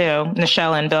activists too.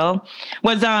 Nichelle and Bill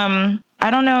was I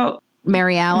don't know.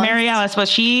 Mary Alice, was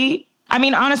she? I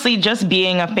mean, honestly, just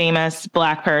being a famous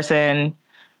Black person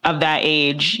of that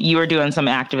age, you were doing some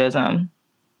activism,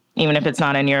 even if it's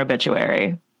not in your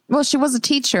obituary. Well, she was a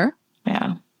teacher.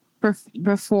 Yeah.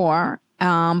 Before,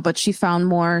 but she found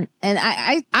more. And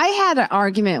I had an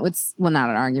argument with, well,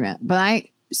 not an argument, but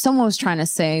someone was trying to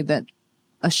say that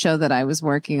a show that I was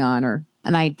working on or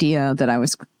an idea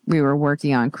that we were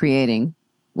working on creating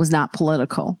was not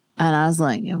political. And I was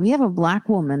like, we have a Black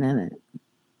woman in it.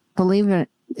 Believe it,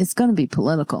 it's going to be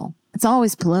political. It's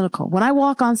always political. When I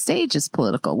walk on stage, it's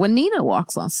political. When Nina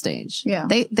walks on stage,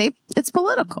 it's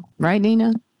political, right,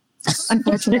 Nina?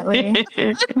 Unfortunately.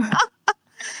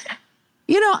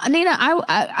 You know, Nina,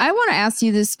 I want to ask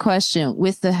you this question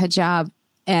with the hijab.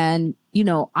 And, you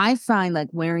know, I find like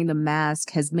wearing the mask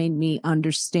has made me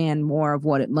understand more of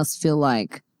what it must feel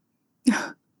like.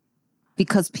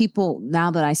 Because people, now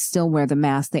that I still wear the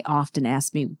mask, they often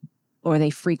ask me or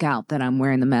they freak out that I'm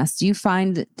wearing the mask. Do you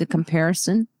find the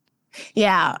comparison?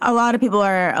 Yeah, a lot of people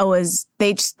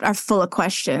they just are full of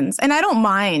questions. And I don't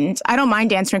mind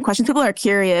answering questions. People are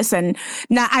curious and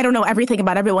I don't know everything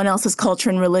about everyone else's culture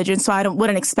and religion. So I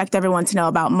wouldn't expect everyone to know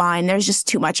about mine. There's just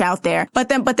too much out there. But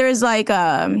there's like,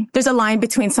 there's a line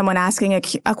between someone asking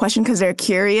a question because they're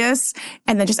curious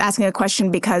and then just asking a question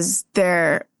because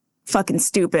they're fucking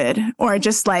stupid or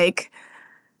just like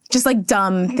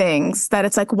dumb things that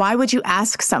it's like, why would you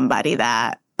ask somebody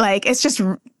that? Like, it's just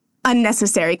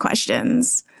unnecessary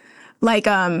questions. Like,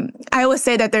 I always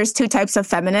say that there's two types of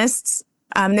feminists.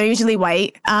 They're usually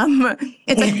white.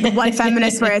 It's like the one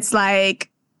feminist where it's like,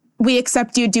 we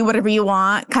accept you, do whatever you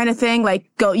want kind of thing. Like,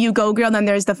 go girl. And then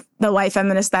there's the white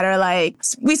feminists that are like,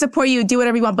 we support you, do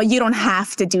whatever you want, but you don't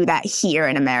have to do that here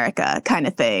in America kind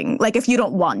of thing. Like, if you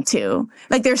don't want to.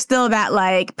 Like, there's still that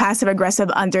like passive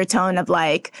aggressive undertone of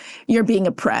like, you're being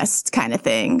oppressed kind of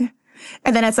thing.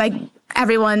 And then it's like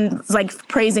everyone's like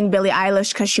praising Billie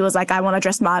Eilish because she was like, I want to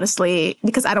dress modestly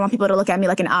because I don't want people to look at me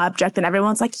like an object. And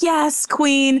everyone's like, yes,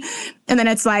 queen. And then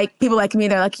it's like people like me,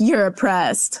 they're like, you're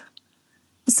oppressed.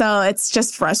 So it's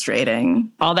just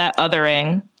frustrating. All that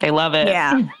othering. They love it.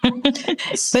 Yeah.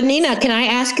 But Nina, can I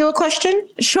ask you a question?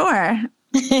 Sure.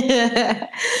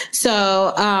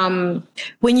 So,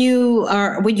 when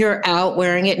you're out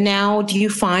wearing it now, do you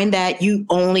find that you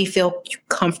only feel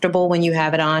comfortable when you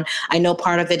have it on? I know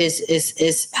part of it is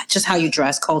just how you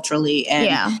dress culturally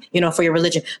and, for your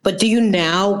religion, but do you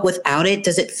now without it,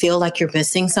 does it feel like you're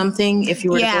missing something if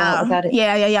you were to go out without it?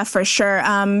 Yeah, for sure.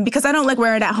 Because I don't like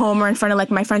wear it at home or in front of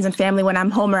like my friends and family when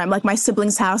I'm home or I'm like my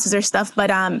siblings' houses or stuff. But,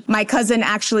 my cousin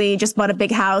actually just bought a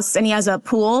big house and he has a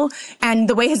pool, and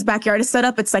the way his backyard is set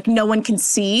up, it's like no one can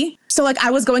see. So like I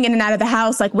was going in and out of the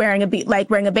house like wearing a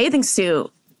bathing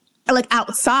suit like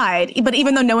outside, but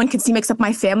even though no one could see me except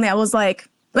my family, I was like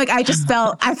I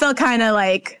felt kind of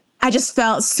like I just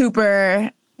felt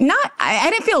super I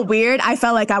didn't feel weird. I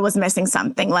felt like I was missing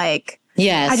something. Like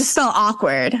I just felt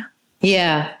awkward.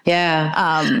 Yeah.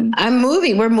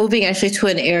 We're moving actually to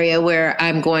an area where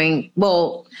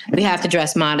we have to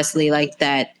dress modestly like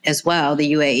that as well,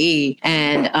 the UAE.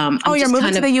 And you're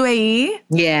moving to the UAE?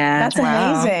 Yeah. That's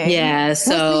amazing. Yeah.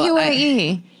 So what's the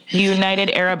UAE? United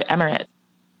Arab Emirates.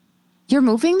 You're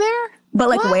moving there? But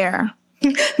like where?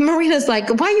 Marina's like,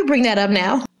 why you bring that up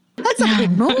now? That's a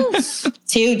big move.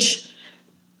 It's huge.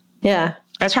 Yeah.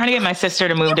 I was trying to get my sister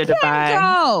to move to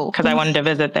Dubai because I wanted to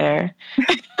visit there.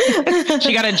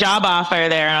 She got a job offer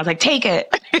there and I was like, take it.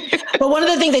 But one of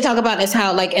the things they talk about is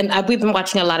how we've been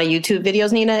watching a lot of YouTube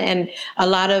videos, Nina, and a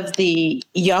lot of the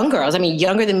young girls,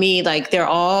 younger than me, like they're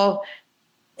all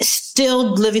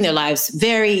still living their lives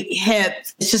very hip.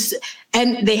 It's just,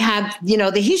 and they have, the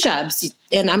hijabs.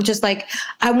 And I'm just like,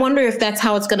 I wonder if that's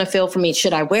how it's going to feel for me.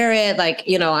 Should I wear it?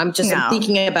 I'm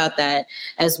thinking about that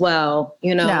as well,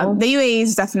 No, the UAE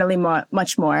is definitely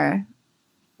much more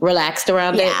relaxed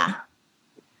around it. Yeah.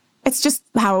 It's just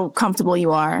how comfortable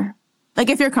you are. Like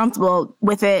if you're comfortable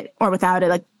with it or without it,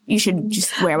 like you should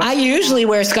just wear it. I usually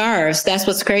wear scarves. That's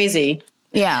what's crazy.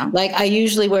 Yeah. Like I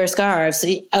usually wear scarves.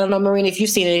 I don't know, Marina, if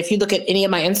you've seen it. If you look at any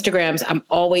of my Instagrams, I'm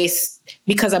always,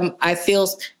 because I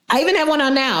even have one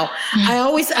on now. I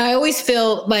always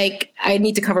feel like I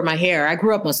need to cover my hair. I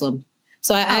grew up Muslim.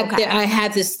 So I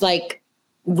had this like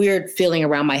weird feeling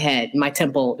around my head, my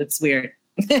temple. It's weird.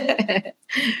 Yeah.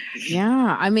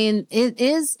 It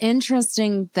is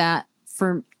interesting that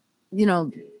for,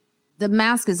 the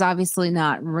mask is obviously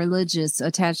not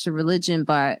attached to religion,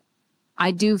 but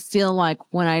I do feel like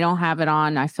when I don't have it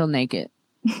on, I feel naked.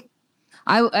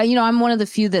 I'm one of the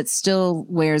few that still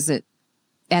wears it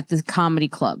at the comedy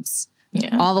clubs,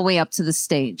 all the way up to the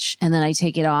stage. And then I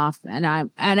take it off and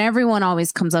everyone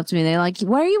always comes up to me. They're like,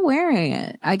 why are you wearing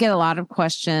it? I get a lot of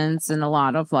questions and a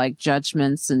lot of like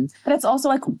judgments. But it's also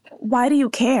like, why do you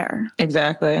care?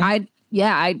 Exactly.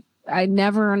 I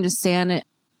never understand it.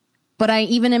 But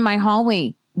even in my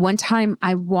hallway, one time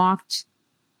I walked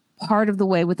part of the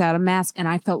way without a mask and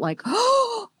I felt like,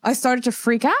 I started to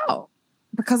freak out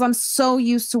because I'm so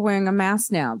used to wearing a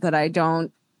mask now that I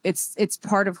don't, it's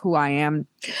part of who I am.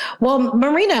 Well,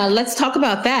 Marina, let's talk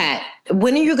about that.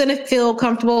 When are you going to feel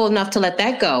comfortable enough to let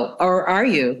that go? Or are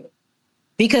you?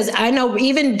 Because I know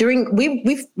even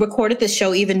we've recorded this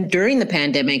show even during the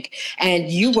pandemic and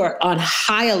you were on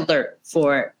high alert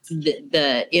for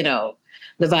the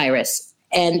virus.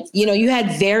 And, you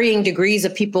had varying degrees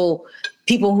of people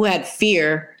who had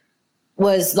fear,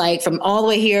 was like from all the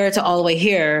way here to all the way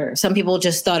here. Some people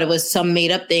just thought it was some made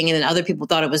up thing. And then other people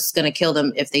thought it was going to kill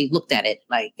them if they looked at it.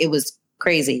 Like it was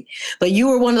crazy. But you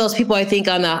were one of those people, I think,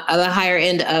 on the higher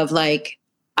end of like,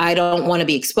 I don't want to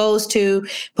be exposed to,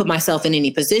 put myself in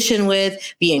any position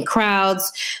with, be in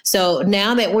crowds. So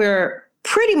now that we're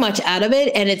pretty much out of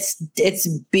it and it's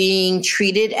being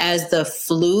treated as the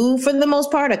flu for the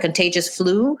most part, a contagious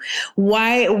flu,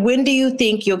 when do you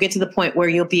think you'll get to the point where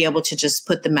you'll be able to just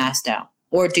put the mask down?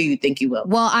 Or do you think you will?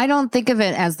 Well, I don't think of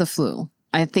it as the flu.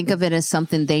 I think of it as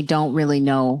something they don't really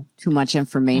know too much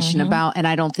information about. And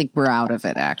I don't think we're out of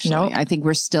it, actually. Nope. I think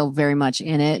we're still very much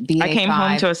in it. BA5 I came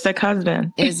home to a sick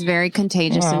husband. Is very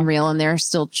contagious and real. And there are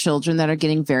still children that are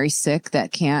getting very sick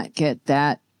that can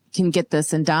get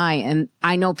this and die. And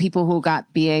I know people who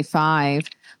got BA5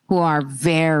 who are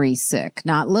very sick,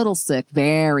 not little sick,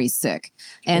 very sick.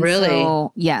 And really?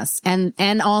 So, yes.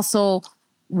 And also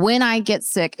when I get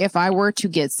sick, if I were to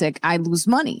get sick, I lose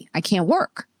money. I can't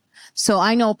work. So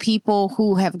I know people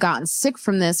who have gotten sick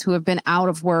from this, who have been out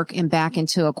of work and back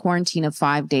into a quarantine of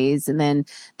 5 days. And then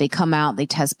they come out, they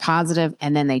test positive,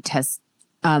 and then they test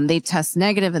they test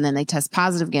negative and then they test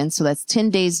positive again. So that's 10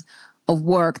 days of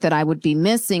work that I would be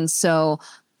missing. So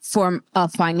from a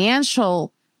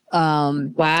financial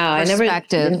wow, I never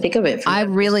didn't think of it. I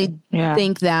really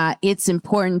think that it's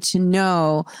important to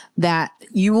know that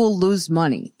you will lose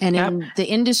money. And in the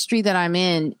industry that I'm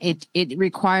in, it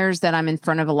requires that I'm in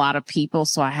front of a lot of people.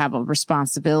 So I have a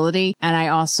responsibility, and I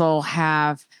also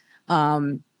have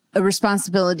a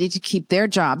responsibility to keep their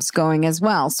jobs going as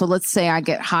well. So let's say I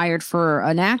get hired for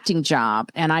an acting job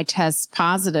and I test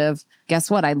positive. Guess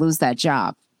what? I lose that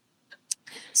job.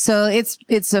 So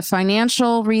it's a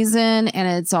financial reason, and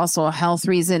it's also a health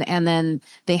reason. And then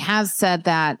they have said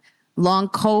that long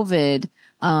COVID,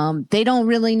 they don't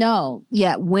really know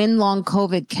yet when long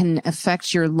COVID can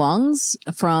affect your lungs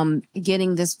from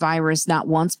getting this virus not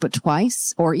once, but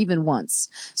twice, or even once.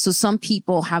 So some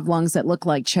people have lungs that look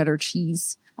like cheddar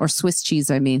cheese, or Swiss cheese,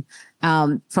 from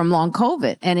long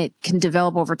COVID, and it can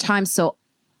develop over time. So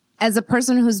as a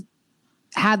person who's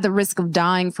had the risk of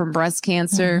dying from breast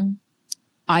cancer,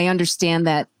 I understand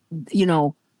that,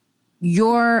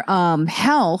 your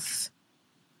health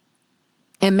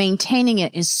and maintaining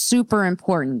it is super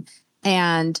important.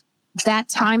 And that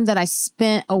time that I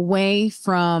spent away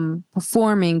from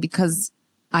performing because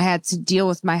I had to deal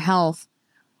with my health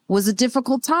was a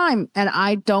difficult time. And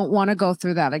I don't want to go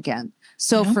through that again.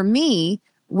 So for me,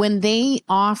 when they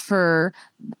offer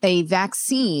a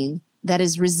vaccine that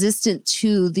is resistant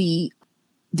to the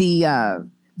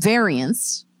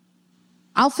variants,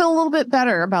 I'll feel a little bit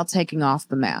better about taking off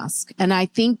the mask. And I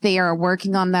think they are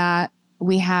working on that.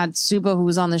 We had Suba, who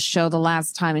was on the show the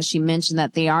last time, and she mentioned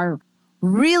that they are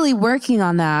really working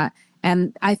on that.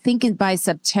 And I think by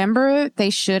September, they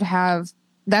should have.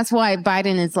 That's why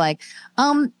Biden is like,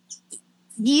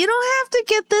 you don't have to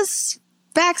get this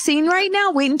vaccine right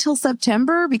now. Wait until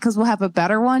September because we'll have a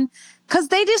better one. Because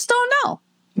they just don't know.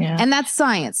 Yeah. And that's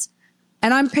science.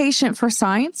 And I'm patient for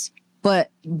science.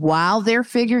 But while they're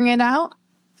figuring it out,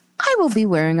 I will be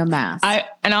wearing a mask.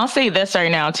 And I'll say this right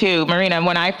now too, Marina,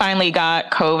 when I finally got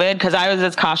COVID, because I was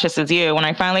as cautious as you, when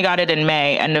I finally got it in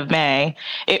May, end of May,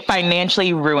 it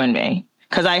financially ruined me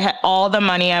because I had all the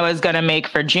money I was going to make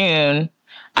for June,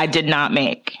 I did not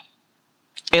make.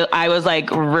 I was like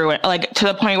ruined, like to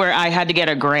the point where I had to get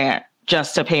a grant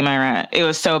just to pay my rent. It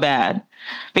was so bad.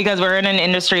 Because we're in an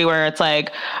industry where it's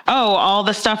like, oh, all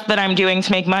the stuff that I'm doing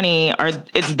to make money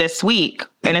it's this week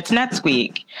and it's next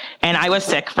week. And I was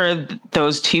sick for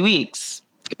those 2 weeks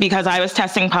because I was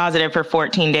testing positive for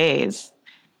 14 days.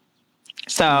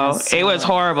 So it was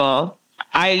horrible.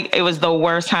 It was the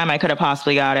worst time I could have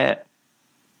possibly got it.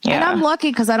 Yeah. And I'm lucky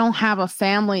because I don't have a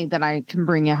family that I can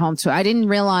bring it home to. I didn't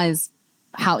realize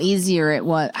how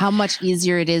much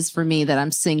easier it is for me that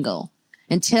I'm single.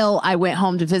 Until I went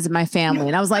home to visit my family.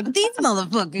 And I was like, these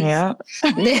motherfuckers. Yeah.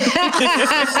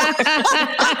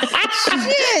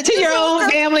 Shit, to your own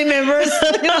family members.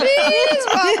 These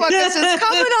motherfuckers is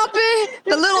coming up in.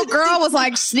 The little girl was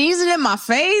like sneezing in my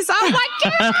face. I was like,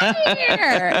 get out of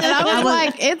here. And I was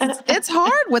like, it's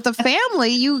hard with a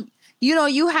family.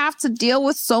 You have to deal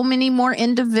with so many more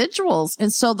individuals.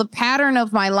 And so the pattern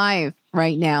of my life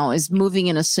right now is moving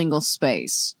in a single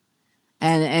space.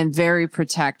 And very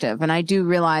protective. And I do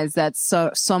realize that's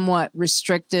somewhat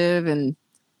restrictive and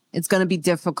it's going to be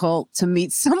difficult to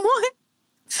meet someone.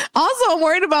 Also, I'm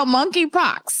worried about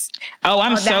monkeypox. Oh,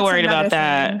 I'm so worried about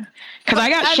that. Because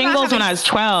I got shingles when I was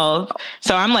 12.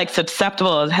 So I'm like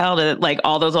susceptible as hell to like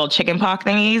all those old chickenpox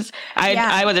thingies.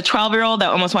 I was a 12-year-old that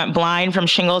almost went blind from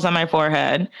shingles on my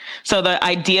forehead. So the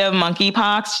idea of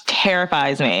monkeypox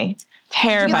terrifies me.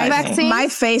 My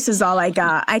face is all I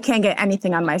got. I can't get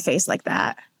anything on my face like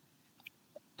that.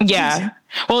 Yeah.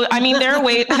 Well, I mean, there are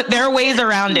ways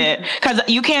around it because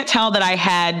you can't tell that I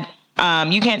had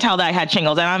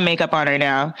shingles. I don't have makeup on right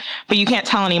now, but you can't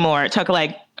tell anymore. It took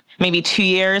like maybe 2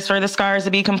 years for the scars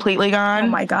to be completely gone. Oh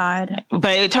my God.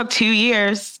 But it took 2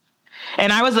 years.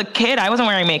 And I was a kid. I wasn't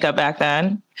wearing makeup back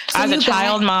then. So I was a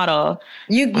child model.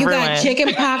 You got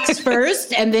chickenpox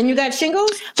first and then you got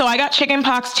shingles? So I got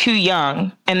chickenpox too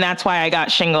young. And that's why I got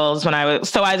shingles when I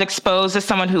was exposed to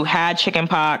someone who had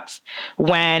chickenpox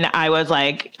when I was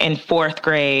like in 4th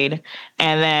grade.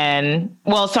 And then,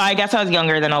 so I guess I was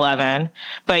younger than 11.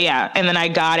 But yeah, and then I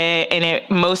got it and it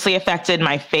mostly affected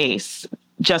my face,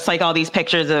 just like all these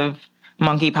pictures of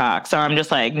monkeypox. So I'm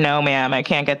just like, no, ma'am, I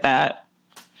can't get that.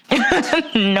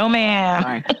 No, ma'am.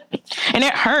 Right. And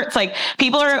it hurts. Like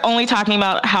people are only talking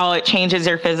about how it changes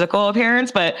your physical appearance.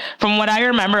 But from what I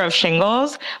remember of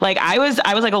shingles, like I was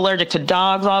like allergic to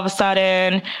dogs all of a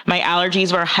sudden. My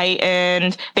allergies were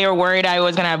heightened. They were worried I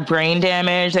was going to have brain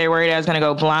damage. They were worried I was going to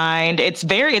go blind.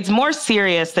 It's more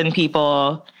serious than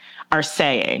people are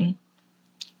saying.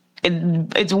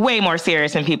 It's way more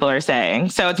serious than people are saying.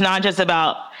 So it's not just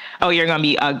about, oh, you're going to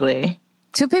be ugly.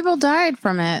 2 people died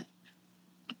from it.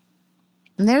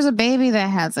 And there's a baby that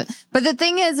has it. But the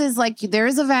thing is like, there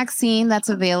is a vaccine that's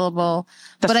available.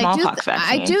 The smallpox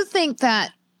I vaccine. do think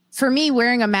that for me,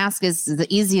 wearing a mask is the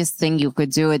easiest thing you could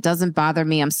do. It doesn't bother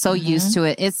me. I'm so used to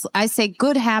it. I say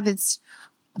good habits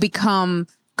become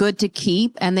good to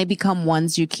keep, and they become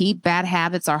ones you keep. Bad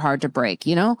habits are hard to break,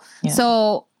 you know? Yeah.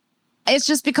 So it's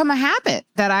just become a habit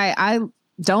that I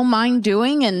don't mind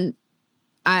doing. And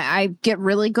I get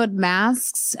really good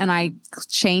masks and I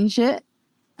change it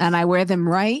and I wear them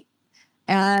right.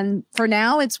 And for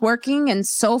now it's working. And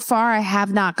so far I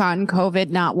have not gotten COVID,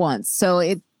 not once. So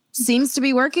it seems to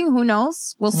be working. Who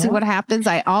knows? We'll see what happens.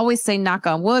 I always say knock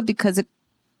on wood because it,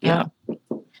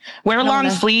 Wear long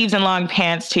sleeves and long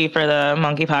pants too for the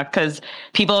monkeypox, because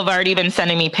people have already been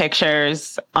sending me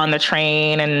pictures on the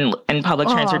train and in public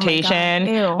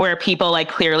transportation where people like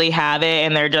clearly have it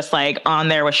and they're just like on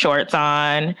there with shorts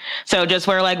on. So just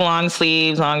wear like long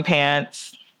sleeves, long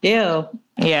pants. Ew.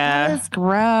 Yeah. That's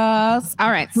gross.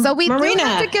 All right. So we Marina. do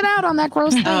have to get out on that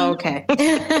gross thing. Oh, okay.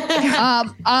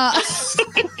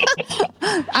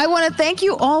 I want to thank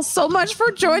you all so much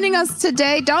for joining us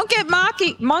today. Don't get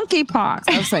monkeypox.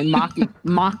 I was saying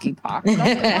monkeypox. Don't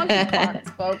get monkeypox,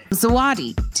 folks.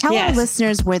 Zawadi, tell our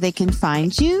listeners where they can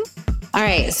find you. All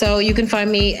right. So you can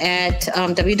find me at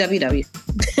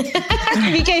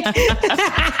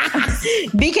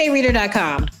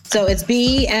bkreader.com. So it's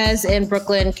B as in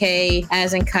Brooklyn, K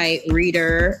as in kite,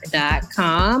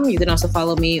 reader.com. You can also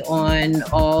follow me on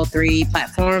all 3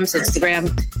 platforms, Instagram,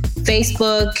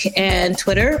 Facebook, and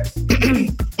Twitter.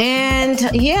 And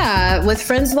yeah, with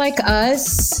Friends Like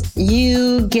Us,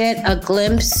 you get a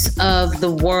glimpse of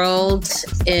the world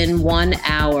in 1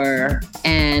 hour.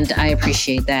 And I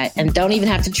appreciate that. And don't even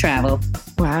have to travel.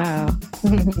 Wow.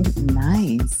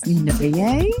 Nice.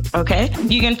 Noye? Okay.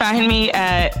 You can find me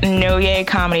at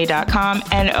noyecomedy.com,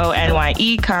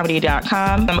 NONYE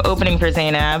comedy.com. I'm opening for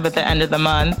Zainab at the end of the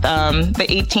month, the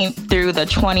 18th through the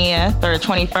 20th or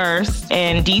 21st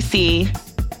in DC.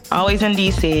 Always in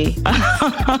DC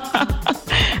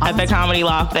at the Comedy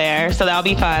Loft there. So that'll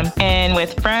be fun. And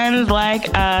with Friends Like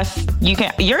Us,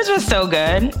 yours was so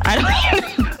good.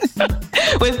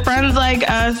 With Friends Like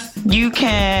Us, you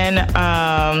can,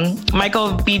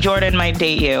 Michael B. Jordan might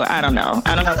date you. I don't know.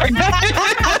 I love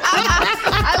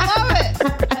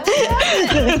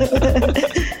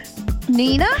it.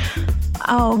 Nina?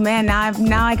 Oh man,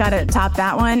 now I gotta top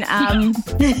that one. I'm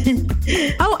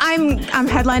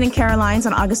headlining Caroline's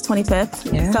on August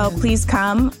 25th. Yeah. So please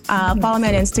come. Follow me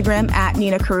on Instagram at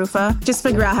Nina Carufa. Just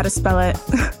figure out how to spell it.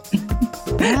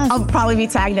 Yes. I'll probably be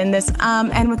tagged in this.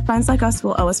 And with Friends Like Us,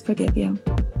 we'll always forgive you.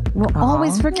 We'll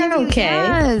always forgive you. Okay.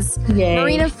 Yes. Yay.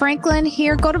 Marina Franklin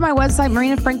here. Go to my website,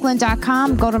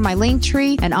 marinafranklin.com. Go to my link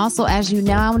tree. And also, as you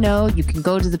now know, you can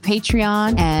go to the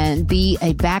Patreon and be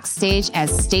a backstage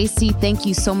as Stacy. Thank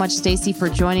you so much, Stacy, for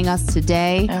joining us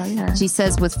today. Oh, yeah. She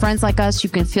says, with Friends Like Us, you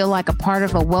can feel like a part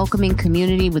of a welcoming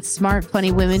community with smart,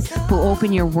 funny women who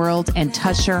open your world and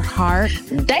touch your heart.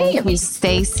 Damn. Thank you,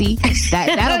 Stacy.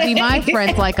 That'll be my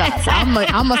Friends Like Us. I'm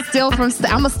a steal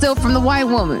from the white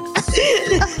woman.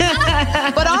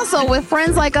 But also with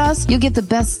Friends Like Us, you get the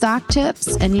best stock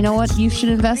tips. And you know what you should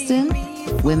invest in?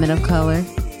 Women of color.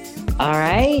 All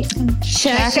right.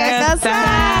 Check us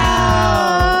out.